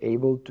were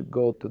able to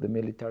go to the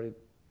military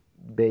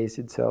base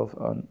itself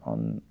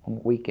on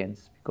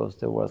weekends, because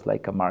there was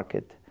like a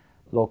market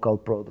local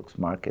products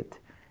market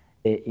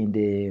in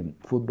the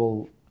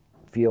football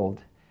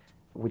field,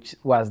 which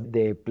was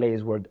the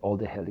place where all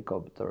the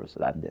helicopters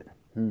landed.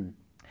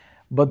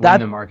 But When that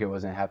the market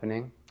wasn't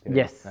happening? They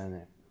yes, were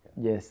there.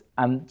 yes,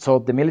 and so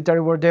the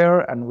military were there,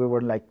 and we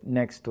were like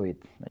next to it,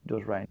 like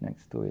just right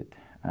next to it,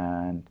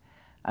 and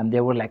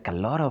there were like a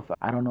lot of,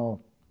 I don't know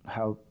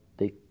how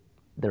they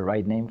the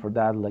right name for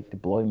that, like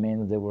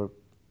deployments. They were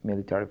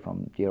military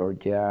from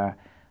Georgia,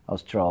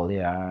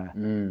 Australia,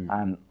 and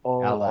Allied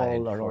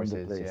all around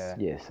forces, the place. yeah.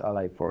 Yes,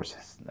 allied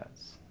forces.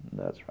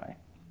 That's right.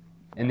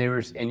 And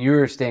you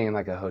were staying in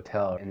like a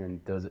hotel,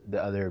 and then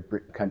the other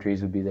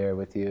countries would be there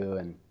with you,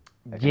 and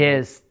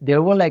Yes, there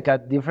were like a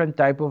different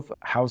type of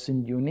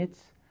housing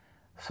units.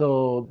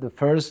 So the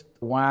first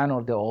one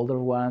or the older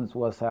ones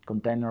was a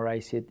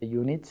containerized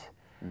unit.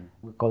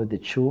 We call it the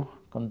CHU,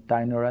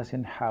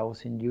 containerized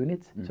housing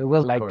units. So it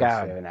was of like course, you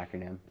have an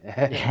acronym.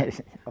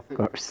 yes, of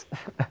course.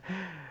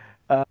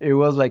 It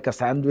was like a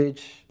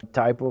sandwich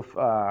type of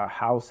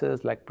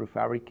houses, like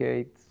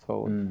prefabricate.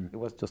 So it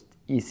was just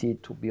easy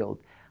to build.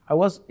 I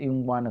was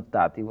in one of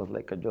that. It was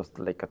like just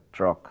like a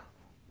truck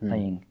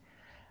thing.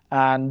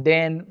 And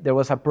then there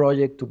was a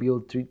project to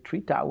build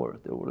three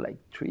towers. There were like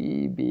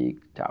three big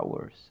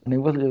towers. And it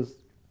was just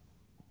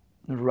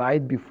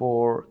right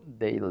before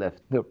they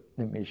left the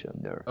mission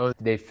there. Oh,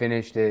 they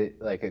finished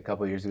it like a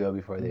couple years ago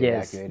before they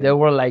Yes, evacuated? there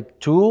were like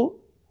two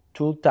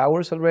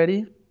towers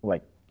already,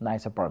 like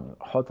nice apartments,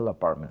 hotel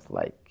apartments,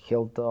 like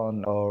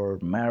Hilton or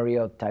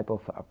Marriott type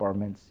of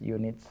apartments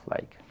units,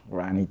 like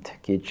granite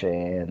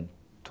kitchen,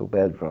 2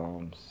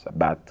 bedrooms, a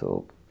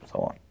bathtub, so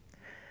on.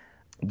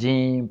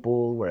 Gym,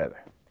 pool, wherever.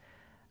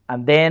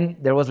 And then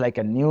there was like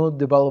a new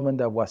development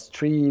that was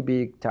three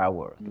big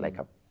towers, like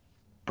a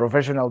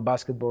professional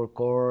basketball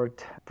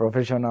court,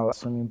 professional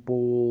swimming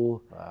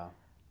pool. Wow.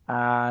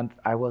 And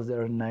I was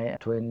there in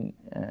 20,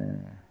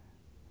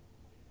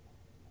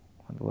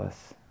 what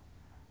was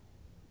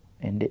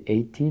in the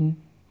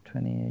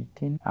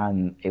 2018,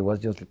 and it was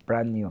just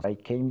brand new. I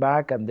came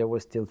back and they were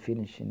still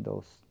finishing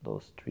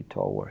those three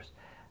towers.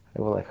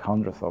 There were like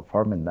hundreds of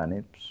apartments, and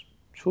it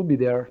should be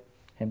there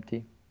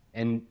empty.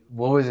 And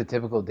what was a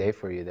typical day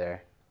for you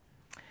there?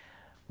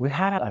 We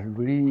had a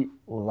really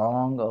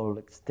long or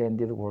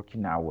extended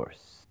working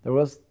hours. There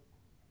was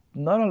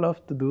not a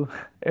lot to do.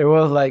 It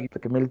was like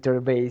a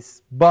military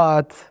base,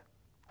 but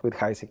with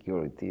high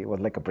security. It was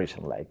like a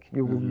prison. Like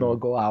you will not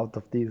go out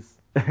of this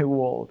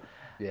wall.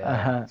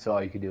 Yeah. So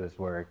all you could do is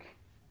work.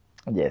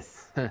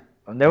 Yes.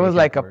 And there was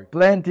like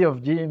plenty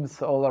of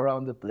gyms all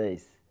around the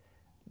place.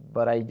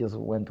 But I just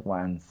went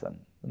once and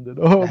then,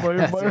 oh,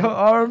 my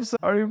arms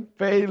are in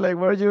pain. Like,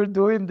 why are you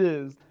doing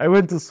this? I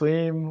went to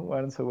swim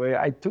once away.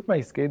 I took my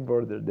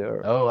skateboarder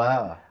there. Oh,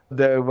 wow.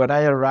 When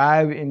I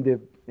arrived in the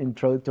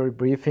introductory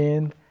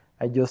briefing,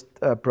 I just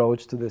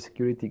approached to the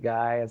security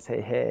guy and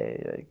say,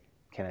 hey, like,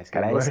 Can I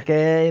can I skateboard?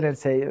 skate? And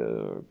say,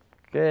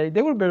 okay.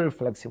 They were very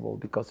flexible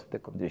because of the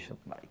conditions.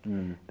 Like,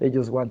 they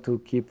just want to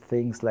keep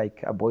things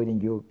like avoiding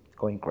you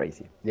going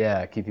crazy.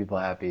 Yeah, keep people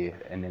happy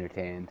and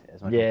entertained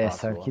as much as Yes,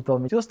 possible. and he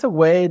told me just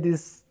away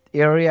this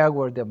area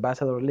where the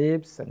ambassador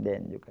lives, and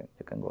then you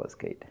can go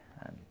skate.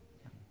 And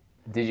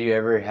Did you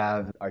ever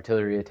have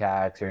artillery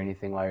attacks or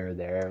anything while you were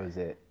there? Was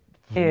it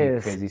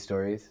Yes. crazy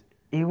stories?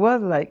 it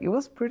was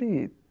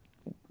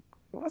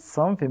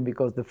something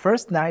because the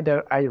first night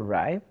that I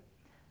arrived,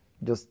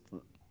 just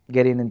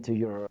getting into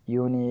your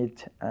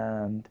unit,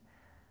 and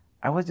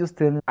I was just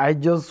thinking, I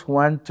just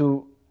want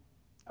to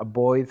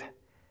avoid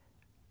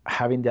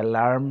having the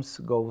alarms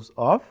goes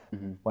off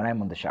when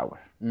I'm on the shower.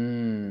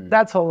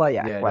 That's all I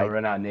ask. Yeah, right? don't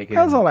run out naked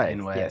That's all I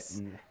and ask. wet.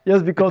 Yes.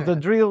 Just because the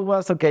drill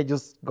was okay,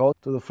 just go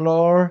to the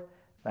floor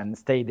and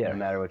stay there. No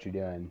matter what you're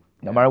doing.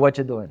 No matter what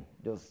you're doing,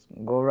 just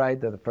go right.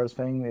 The first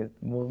thing is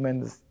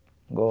movement is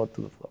go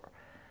to the floor.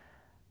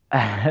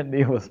 And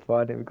it was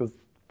funny because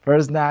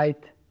first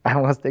night I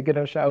was taking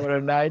a shower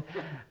at night,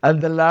 and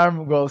the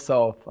alarm goes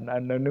off,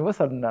 and it was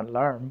an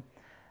alarm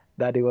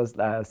that it was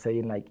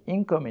saying like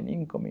incoming,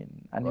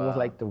 and it was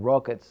like the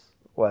rockets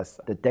was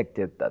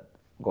detected that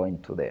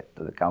going to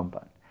the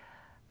compound.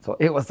 So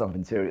it was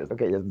something serious.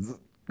 Okay, just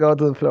go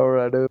to the floor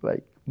and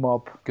like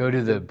mop. Go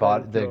to the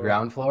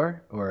ground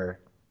floor or?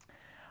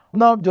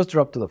 No, just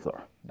drop to the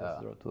floor.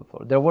 Just drop to the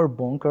floor. There were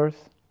bunkers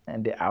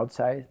on the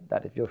outside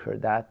that if you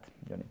heard that,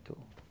 you need to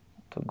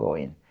go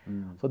in.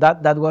 So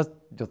that was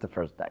just the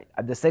first night.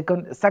 At the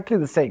second, exactly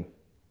the same.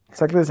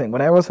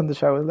 When I was in the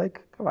shower, I was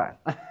like, come on.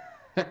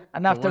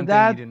 And after one thing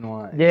that, you didn't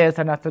want. yes,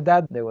 and after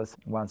that, there was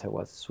once I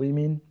was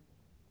swimming,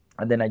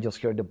 and then I just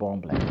heard the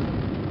bomb blast.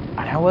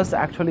 And I was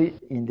actually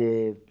in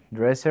the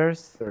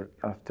dressers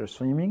after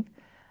swimming,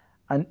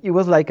 and it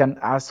was like an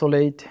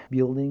isolate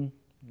building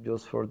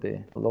just for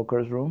the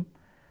lockers room.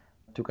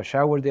 Took a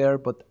shower there,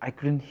 but I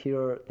couldn't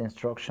hear the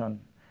instruction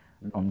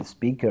on the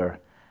speaker.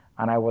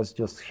 And I was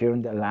just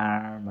hearing the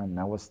alarm, and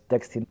I was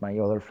texting my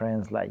other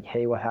friends like,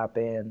 hey, what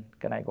happened?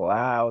 Can I go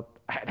out?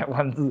 I don't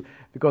want to,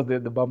 because the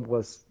bomb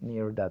was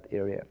near that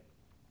area.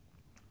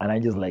 And I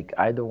just like,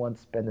 I don't want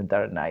to spend the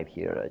entire night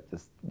here.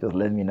 Just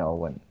let me know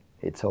when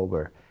it's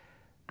over.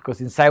 because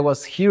inside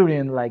was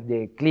hearing like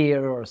the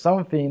clear or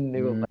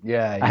something.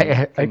 Yeah, you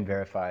I, couldn't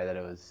verify that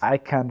it was. I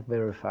can't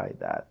verify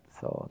that.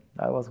 So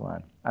that was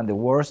one. And the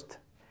worst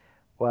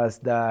was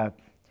that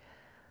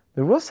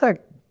there was I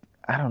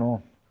don't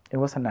know, it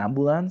was an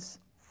ambulance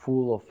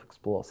full of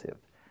explosive.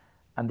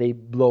 And they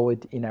blow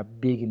it in a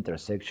big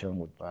intersection,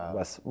 which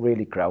was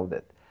really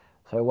crowded.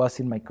 So I was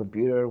in my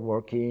computer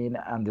working,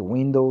 and the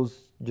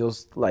windows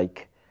just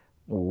like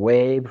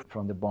wave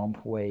from the bomb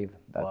wave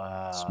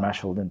that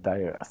smashed the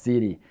entire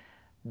city.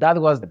 That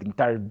was the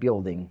entire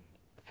building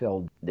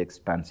felt the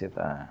expansive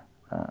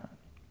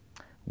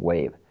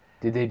wave.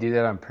 Did they do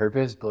that on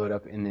purpose, blow it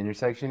up in the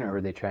intersection, or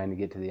were they trying to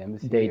get to the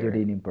embassy? They did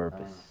it on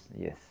purpose,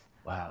 yes.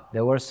 Wow.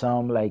 There were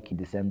some like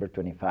December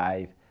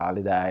 25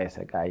 holidays,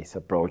 a guys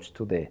approached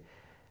to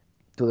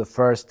the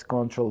first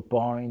control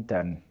point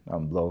and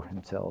blow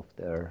himself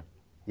there.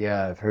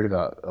 Yeah, I've heard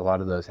about a lot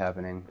of those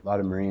happening. A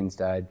lot of Marines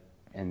died,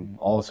 and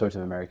all sorts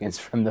of Americans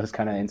from those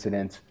kind of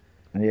incidents.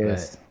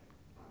 Yes.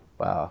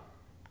 But, wow.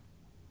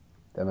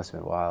 That must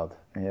have been wild.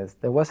 Yes,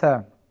 there was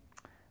a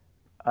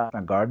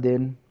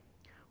garden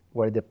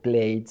where the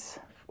plates,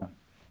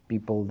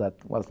 people that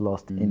was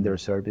lost in their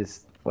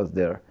service was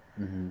there.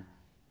 Mm-hmm.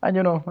 And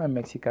I'm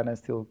Mexican, I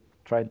still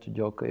trying to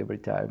joke every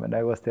time. And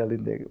I was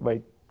telling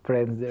my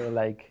friends there,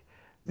 like,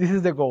 this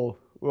is the goal.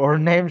 Our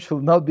name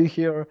should not be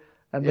here,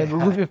 and then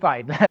we will be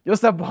fine.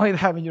 Just avoid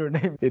having your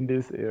name in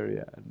this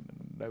area, and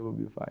that will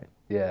be fine.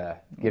 Yeah,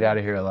 get out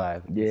of here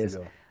alive. Yes,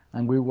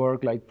 and we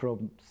work like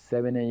from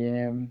 7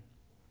 a.m.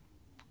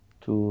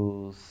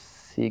 to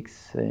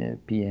 6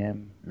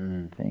 p.m.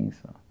 Things.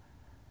 So.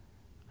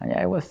 And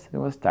yeah, I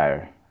was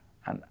tired,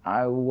 and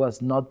I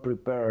was not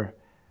prepared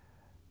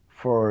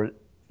for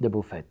the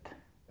buffet.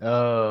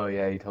 Oh,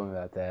 yeah, you told me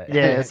about that.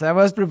 Yes, I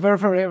was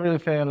prepared for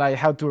everything, like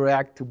how to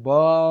react to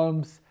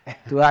bombs,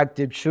 to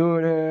active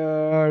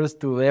shooters,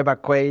 to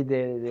evacuate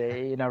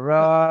in a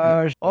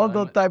rush, all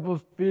those type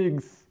of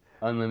things.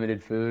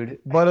 Unlimited food.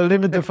 But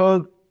unlimited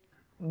food,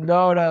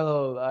 not at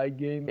all. I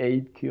gained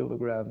 8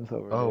 kilograms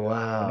over there.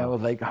 Wow. And I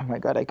was like, oh my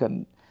God, I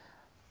can.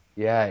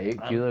 Yeah,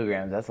 8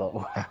 kilograms, that's a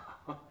wow.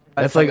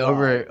 That's like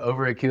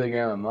over a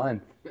kilogram a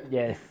month.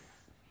 Yes,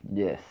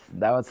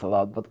 that was a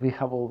lot. But we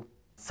have all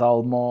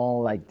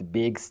salmon, like the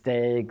big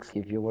steaks.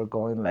 If you were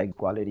going like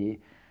quality,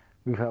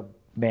 we have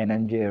Ben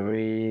and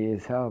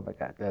Jerry's. Oh my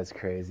God, that's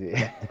crazy.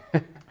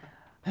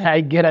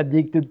 I get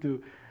addicted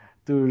to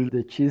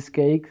the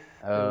cheesecakes.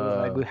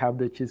 Like we have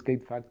the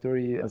Cheesecake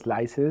Factory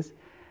slices,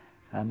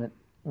 and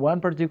one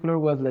particular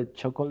was like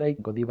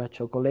chocolate, Godiva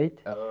chocolate.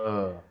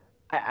 Oh.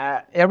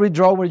 Every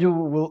drawer you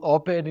will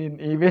open,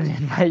 even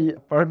in my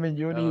apartment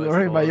unit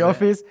or in my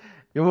office,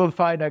 you will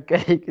find a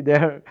cake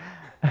there.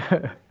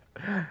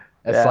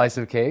 A slice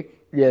of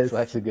cake? Yes. A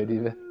slice of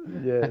Godiva?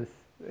 Yes,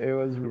 it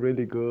was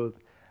really good.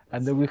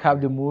 And then we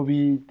have the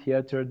movie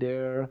theater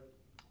there.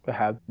 We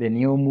have the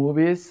new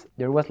movies.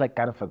 There was like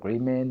kind of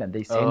agreement, and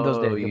they send us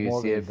the movies. Oh,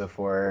 you see it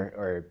before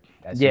or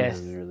as soon as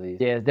it was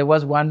released? Yes, there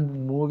was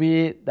one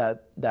movie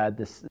that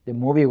the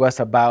movie was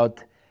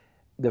about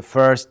the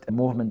first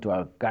movement to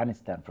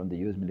Afghanistan from the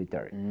U.S.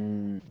 military.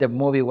 The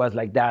movie was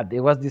like that. It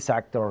was this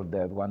actor,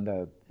 the one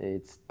that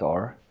it's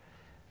Thor.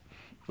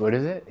 What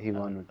is it? He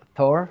won.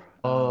 Thor.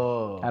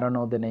 Oh. I don't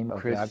know the name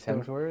Chris of the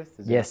actor. Hemsworth?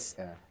 Yes.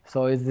 Yeah.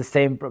 So it's the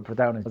same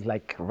protagonist. It's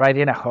like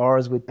riding a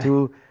horse with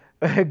 2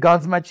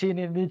 guns machine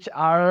in each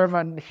arm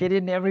and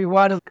hitting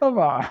everyone. Come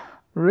on,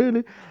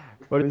 really?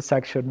 But it's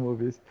action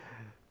movies.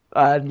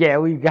 Yeah,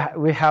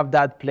 we have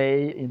that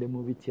play in the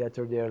movie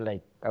theater there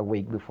like a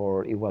week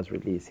before it was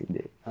released in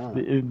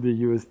the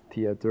U.S.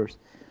 theaters.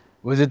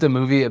 Was it the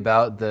movie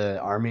about the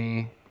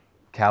Army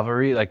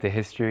cavalry, like the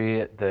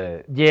history?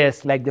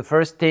 Yes, like the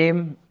first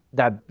team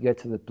that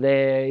gets to the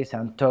place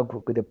and talk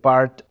with the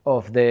part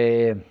of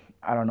the,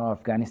 I don't know,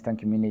 Afghanistan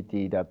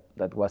community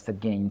that was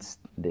against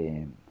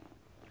the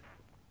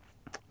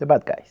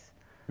bad guys,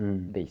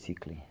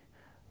 basically.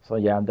 So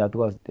yeah, that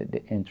was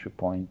the entry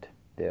point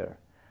there.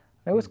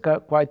 It was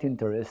quite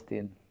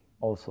interesting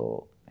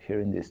also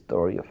hearing the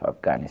story of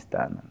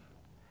Afghanistan.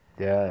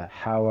 Yeah.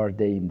 How are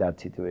they in that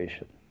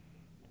situation?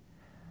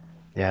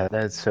 Yeah,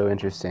 that's so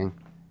interesting.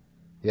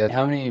 Yeah.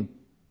 How many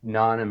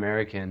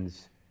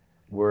non-Americans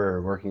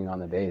were working on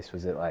the base?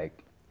 Was it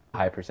like a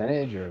high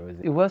percentage, or was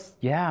it? It was,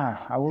 yeah,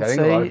 I would say. I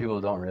think a lot of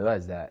people don't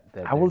realize that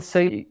I would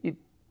say it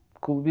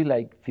could be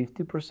like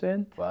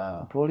 50%.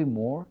 Wow. Probably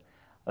more.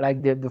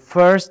 Like the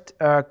first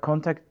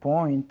contact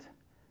point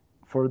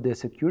for the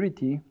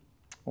security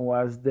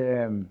was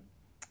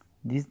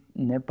this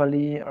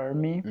Nepali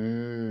army.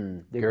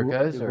 The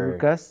Gurkhas? The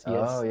Gurkhas,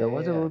 yes. Oh, There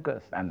was the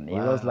Gurkhas. And it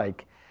was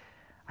like,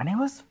 and it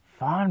was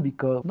fun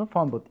because, not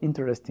fun, but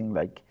interesting.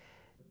 Like,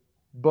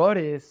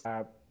 bodies,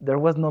 there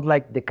was not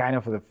like the kind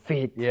of the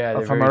fit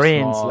of a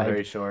Marines. Small, like,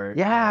 very short.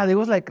 Yeah, it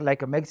was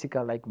like a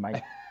Mexican, like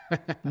my,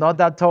 not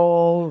that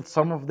tall.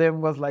 Some of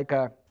them was like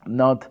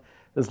not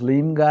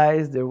slim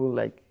guys. They were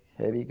like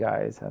heavy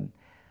guys,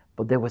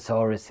 but they were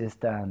so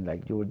resistant.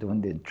 Like you were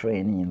doing the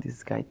training, and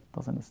this guy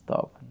doesn't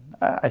stop.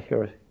 I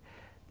heard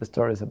the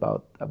stories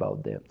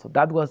about them. So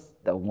that was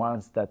the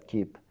ones that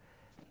keep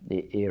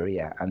the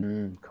area.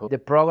 And Cool. the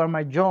program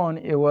I joined,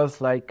 it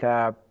was like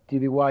a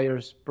TV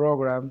Wires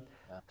program.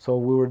 So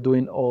we were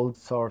doing all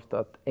sorts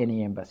that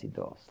any embassy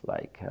does,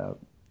 like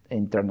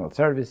internal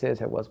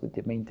services. I was with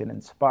the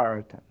maintenance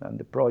part and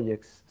the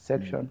projects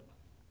section.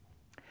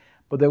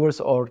 But there was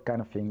all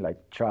kind of thing like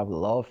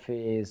travel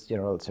office,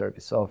 general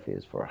service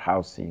office for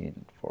housing,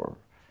 for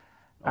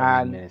All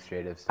the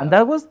administrative stuff. and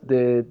that was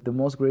the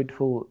most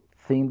grateful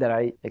thing that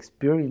I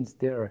experienced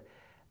there.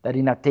 That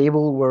in a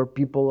table were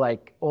people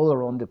like all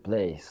around the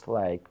place,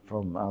 like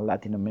from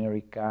Latin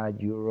America,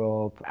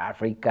 Europe,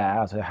 Africa.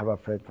 So I have a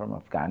friend from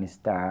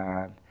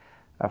Afghanistan,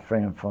 a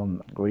friend from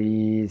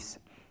Greece.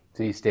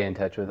 So you stay in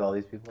touch with all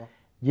these people?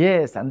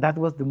 Yes, and that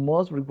was the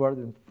most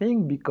rewarding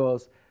thing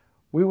because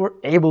we were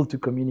able to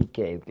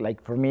communicate. Like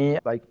for me,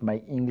 like my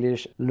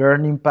English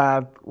learning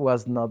path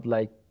was not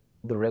like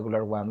the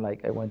regular one. Like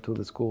I went to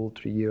the school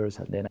 3 years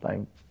and then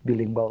I'm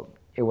bilingual.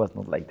 It was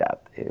not like that.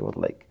 It was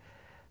like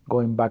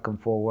going back and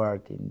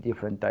forward in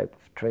different type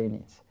of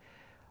trainings.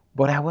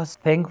 But I was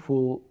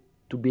thankful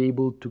to be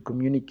able to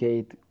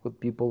communicate with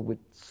people with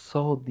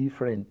so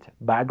different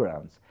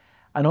backgrounds.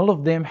 And all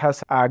of them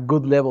has a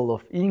good level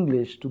of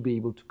English to be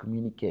able to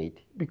communicate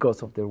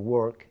because of their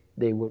work.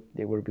 They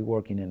will be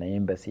working in an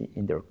embassy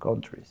in their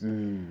countries.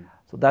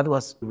 So that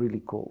was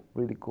really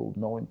cool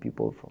knowing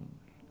people from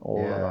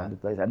all around the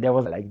place. And there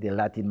was like the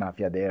Latin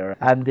mafia there.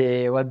 And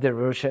the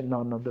Russian,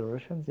 no, not the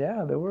Russians.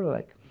 Yeah, they were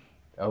like.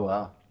 Oh,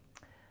 wow.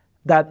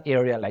 That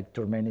area like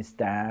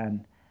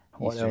Turkmenistan,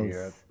 Eastern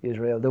Europe.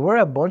 Israel. There were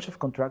a bunch of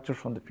contractors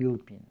from the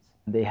Philippines.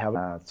 They have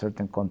a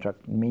certain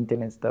contract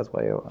maintenance. That's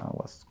why I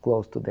was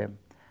close to them.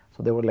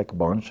 So there were like a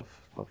bunch of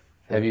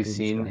Have you Philippines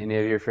seen there. any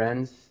of your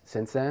friends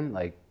since then?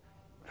 Like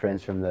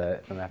friends from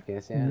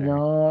Afghanistan? or-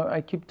 No,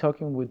 I keep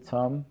talking with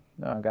some.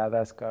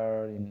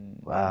 Madagascar,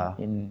 Wow.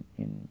 in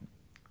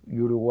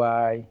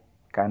Uruguay,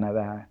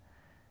 Canada,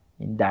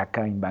 in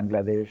Dhaka, in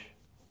Bangladesh.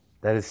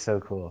 That is so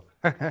cool.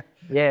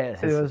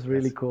 Yes, it was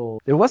really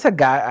cool. There was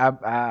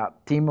a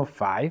team of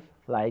 5.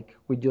 Like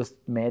we just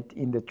met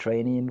in the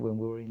training when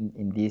we were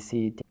in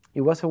DC.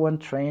 It was a one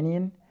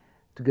training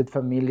to get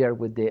familiar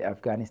with the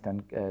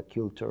Afghanistan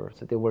culture.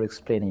 So they were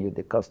explaining you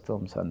the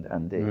customs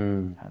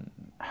and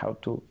how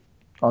to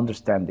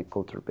understand the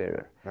culture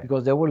better. Right.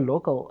 Because there were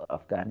local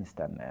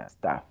Afghanistan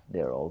staff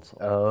there also.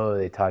 Oh,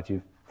 they taught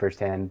you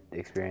firsthand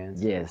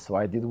experience? Yes, so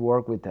I did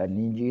work with an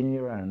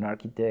engineer and an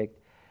architect.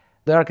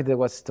 The architect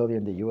was studying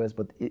in the U.S.,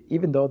 but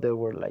even though there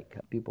were like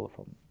people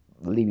from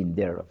living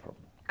there from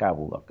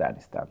Kabul,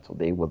 Afghanistan, so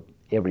they would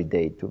every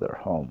day to their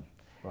home.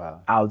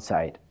 Wow.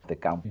 Outside the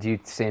camp. Do you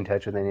stay in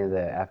touch with any of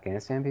the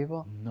Afghanistan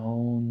people?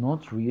 No,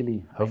 not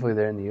really. Hopefully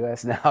they're in the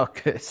U.S. now,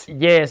 because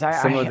Yes,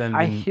 some of them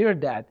I didn't- hear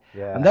that.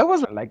 Yeah. And that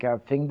was like a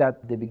thing that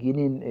at the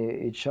beginning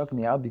it shocked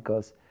me out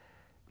because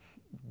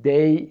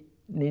they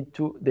need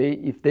to,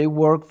 if they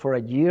work for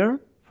a year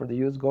for the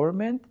U.S.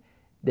 government,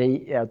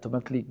 they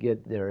automatically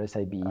get their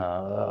SIB,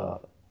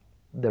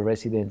 the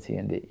residency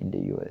in the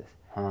U.S.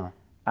 Huh.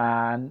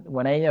 And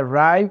when I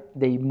arrived,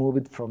 they moved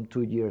it from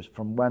 2 years,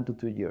 from 1 to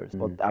 2 years.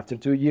 But after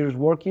 2 years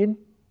working,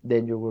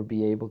 then you will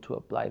be able to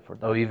apply for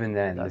that. Oh, even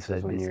then, That's this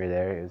was when like you were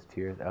there. It was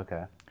 2 years.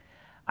 Okay.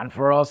 And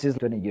for us, it's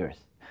 20 years.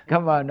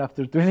 Come on,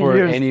 after 20 For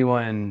years.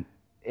 anyone,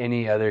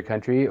 any other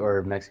country,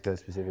 or Mexico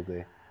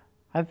specifically?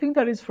 I think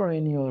that is for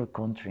any other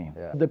country,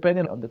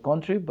 depending on the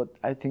country, but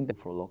I think that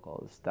for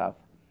local stuff.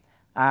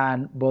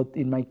 But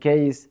in my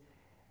case,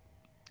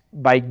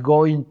 by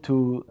going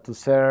to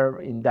serve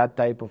in that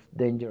type of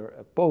danger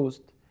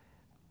post,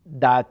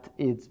 that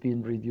it's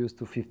been reduced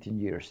to 15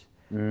 years.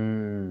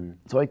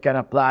 So I can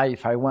apply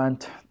if I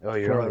want Oh,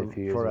 you're only a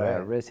few years for away.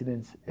 a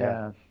residence.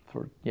 Yeah.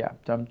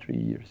 I'm 3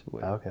 years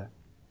away. Okay.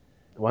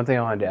 One thing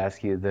I wanted to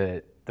ask you,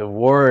 the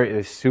war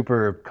is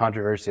super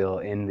controversial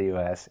in the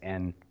U.S.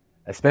 and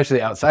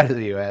especially outside of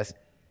the U.S.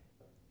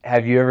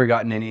 Have you ever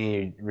gotten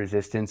any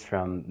resistance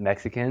from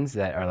Mexicans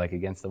that are like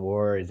against the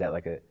war? Is that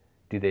like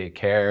do they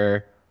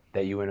care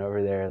that you went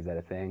over there? Is that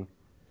a thing?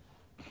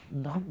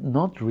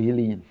 Not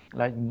really.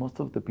 Like most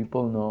of the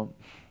people know,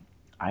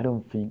 I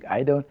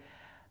don't.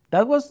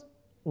 That was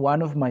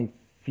one of my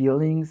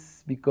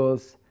feelings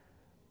because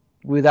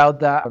without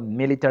that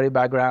military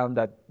background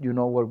that you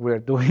know what we're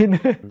doing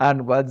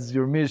and what's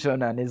your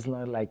mission, and it's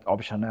not like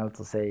optional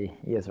to say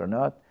yes or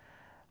not.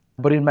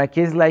 But in my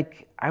case,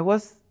 like I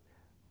was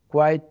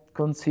quite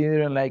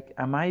considering like,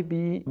 am I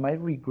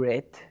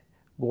regret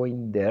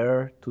going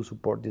there to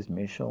support this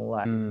mission?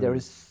 Like there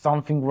is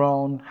something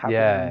wrong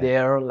happening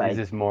there. Like is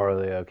this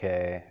morally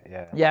okay?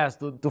 Yeah. yes,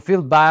 to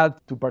feel bad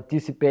to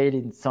participate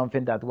in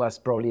something that was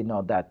probably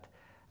not that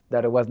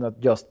it was not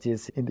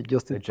justice in the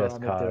justice The just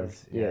parameter.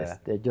 cause, Yes, yeah.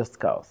 the just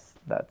cause.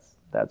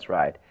 That's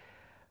right.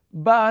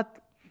 But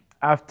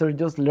after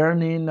just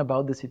learning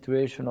about the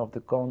situation of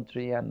the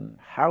country and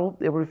how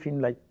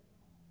everything like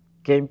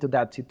came to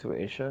that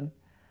situation,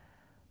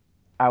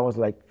 I was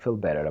like feel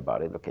better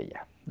about it. Okay,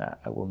 yeah,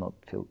 I will not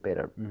feel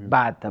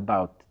bad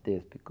about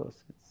this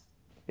because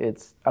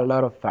it's a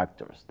lot of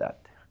factors that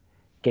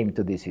came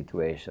to this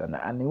situation.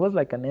 And it was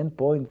like an end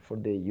point for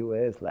the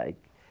US. Like,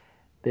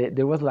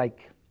 there was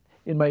like,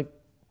 in my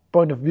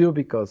point of view,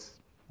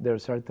 because there are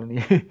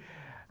certainly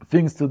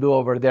things to do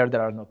over there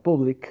that are not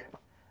public,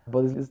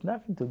 but it's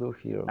nothing to do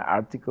here.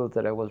 Articles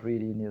that I was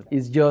reading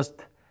is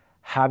just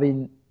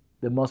having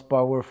the most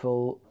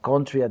powerful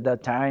country at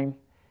that time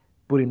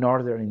put in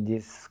order in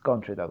this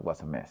country that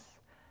was a mess.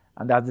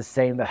 And that's the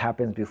same that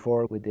happens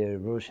before with the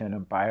Russian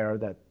Empire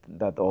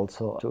that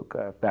also took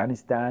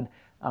Afghanistan,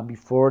 and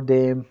before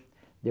them,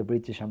 the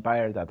British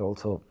Empire that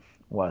also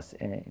was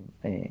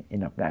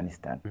in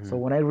Afghanistan. Mm-hmm. So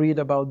when I read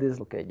about this,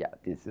 okay, yeah,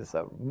 this is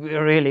a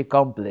really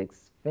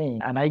complex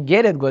thing. And I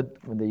get it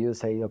when the US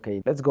say,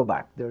 okay, let's go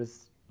back.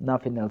 There's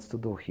nothing else to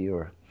do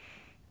here.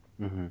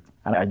 Mm-hmm.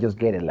 And I just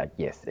get it like,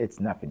 yes, it's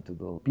nothing to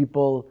do.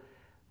 People,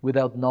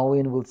 without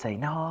knowing, will say,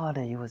 no,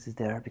 the US is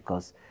there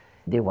because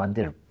they want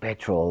their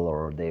petrol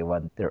or they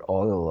want their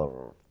oil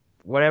or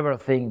whatever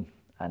thing.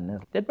 And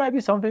that might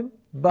be something,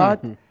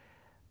 but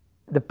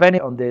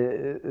depending on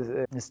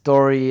the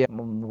story,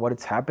 what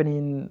is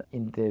happening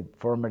in the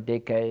former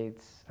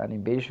decades and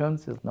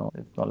invasions, it's not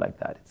like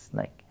that. It's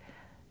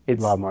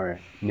a lot more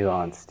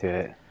nuance to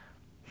it.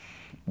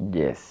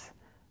 Yes.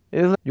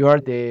 You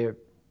are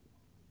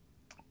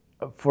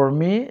for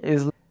me,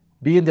 is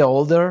being the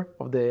older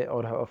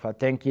of a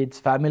 10 kids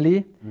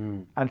family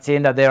and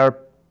seeing that they are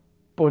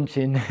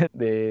punching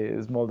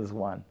the smallest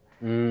one.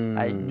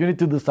 You need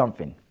to do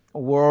something.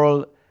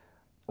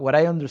 What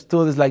I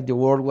understood is like the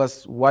world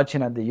was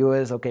watching at the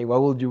US, okay,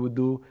 what would you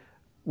do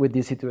with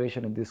this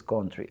situation in this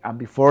country? And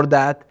before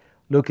that,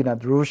 looking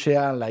at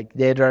Russia, like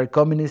they are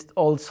communist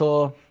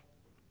also,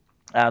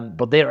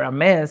 but they're a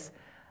mess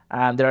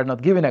and they are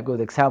not giving a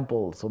good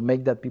example. So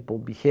make that people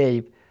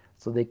behave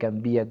so they can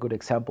be a good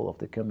example of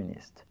the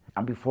communist.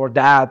 And before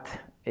that,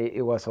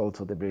 it was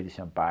also the British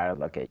Empire.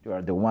 Okay, you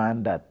are the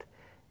one that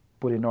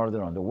put in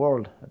order on the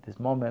world at this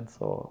moment.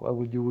 So what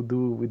would you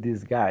do with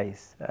these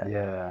guys?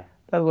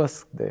 That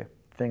was the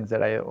things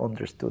that I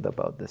understood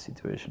about the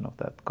situation of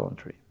that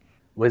country.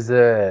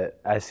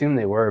 I assume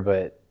they were,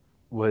 but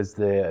was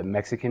the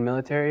Mexican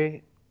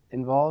military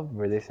involved?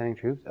 Were they sending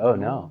troops? Oh,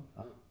 no.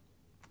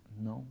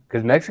 No.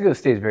 Because Mexico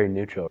stays very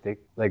neutral.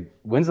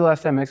 When's the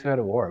last time Mexico had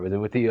a war? Was it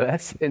with the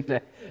U.S. in the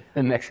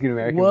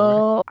Mexican-American War?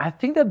 Well, I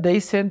think that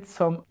they sent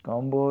some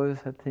convoys,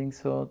 I think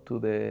so, to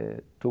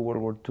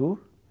World War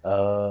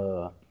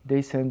II.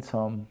 They sent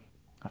some,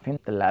 I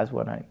think the last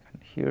one I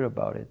can hear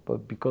about it,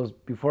 but because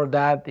before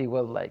that it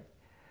was like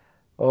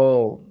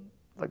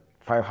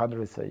 500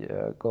 years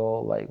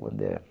ago, like when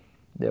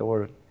they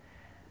were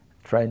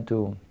trying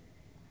to,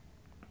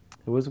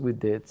 it was with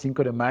the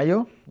Cinco de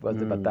Mayo, was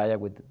the batalla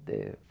with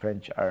the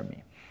French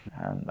army.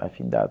 And I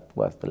think that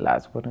was the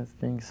last one, I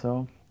think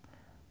so.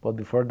 But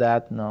before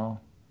that, no,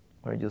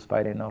 we're just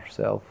fighting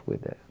ourselves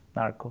with the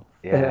narco.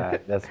 Yeah,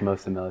 that's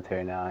most of the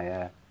military now,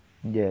 yeah.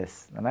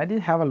 Yes, and I did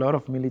have a lot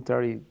of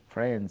military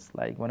friends.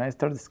 Like when I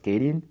started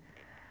skating,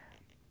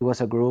 it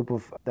was a group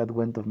that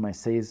went to my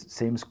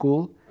same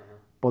school,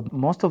 but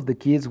most of the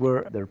kids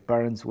their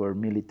parents were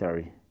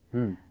military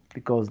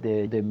because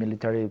the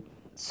military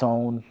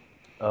zone.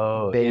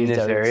 In this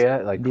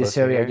area? Like this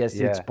area, yes,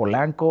 it's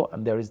Polanco,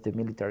 and there is the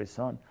military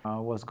zone. I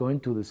was going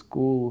to the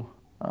school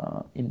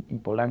in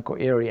Polanco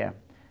area,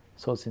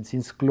 so since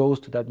it's close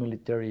to that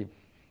military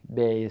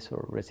base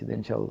or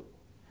residential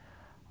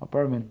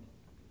apartment,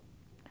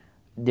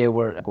 they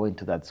were going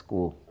to that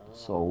school.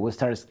 So we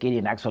started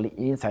skating actually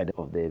inside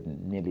of the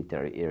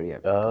military area.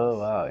 Oh,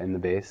 wow, in the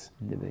base?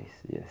 In the base,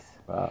 yes.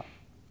 Wow,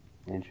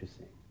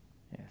 interesting.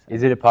 Yes.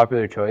 Is it a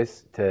popular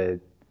choice to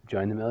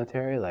join the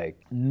military?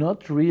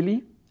 Not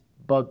really,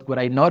 but what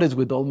I noticed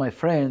with all my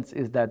friends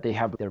is that they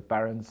have their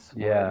parents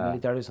who are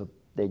military, so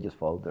they just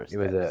follow their steps.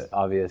 It was an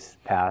obvious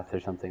path or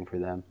something for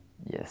them.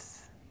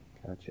 Yes.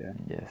 Gotcha.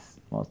 Yes,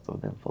 most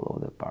of them follow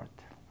the path.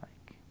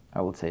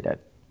 I would say that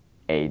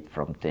 8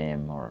 from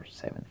 10 or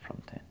 7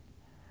 from 10.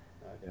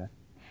 Okay.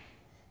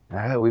 All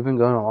right, we've been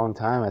going a long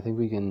time. I think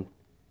we can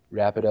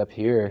wrap it up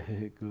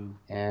here. Cool.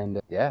 And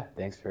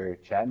thanks for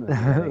chatting with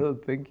me.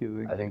 Thank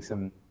you. I think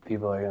some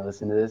people are going to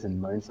listen to this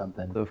and learn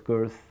something. Of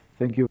course.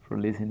 Thank you for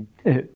listening.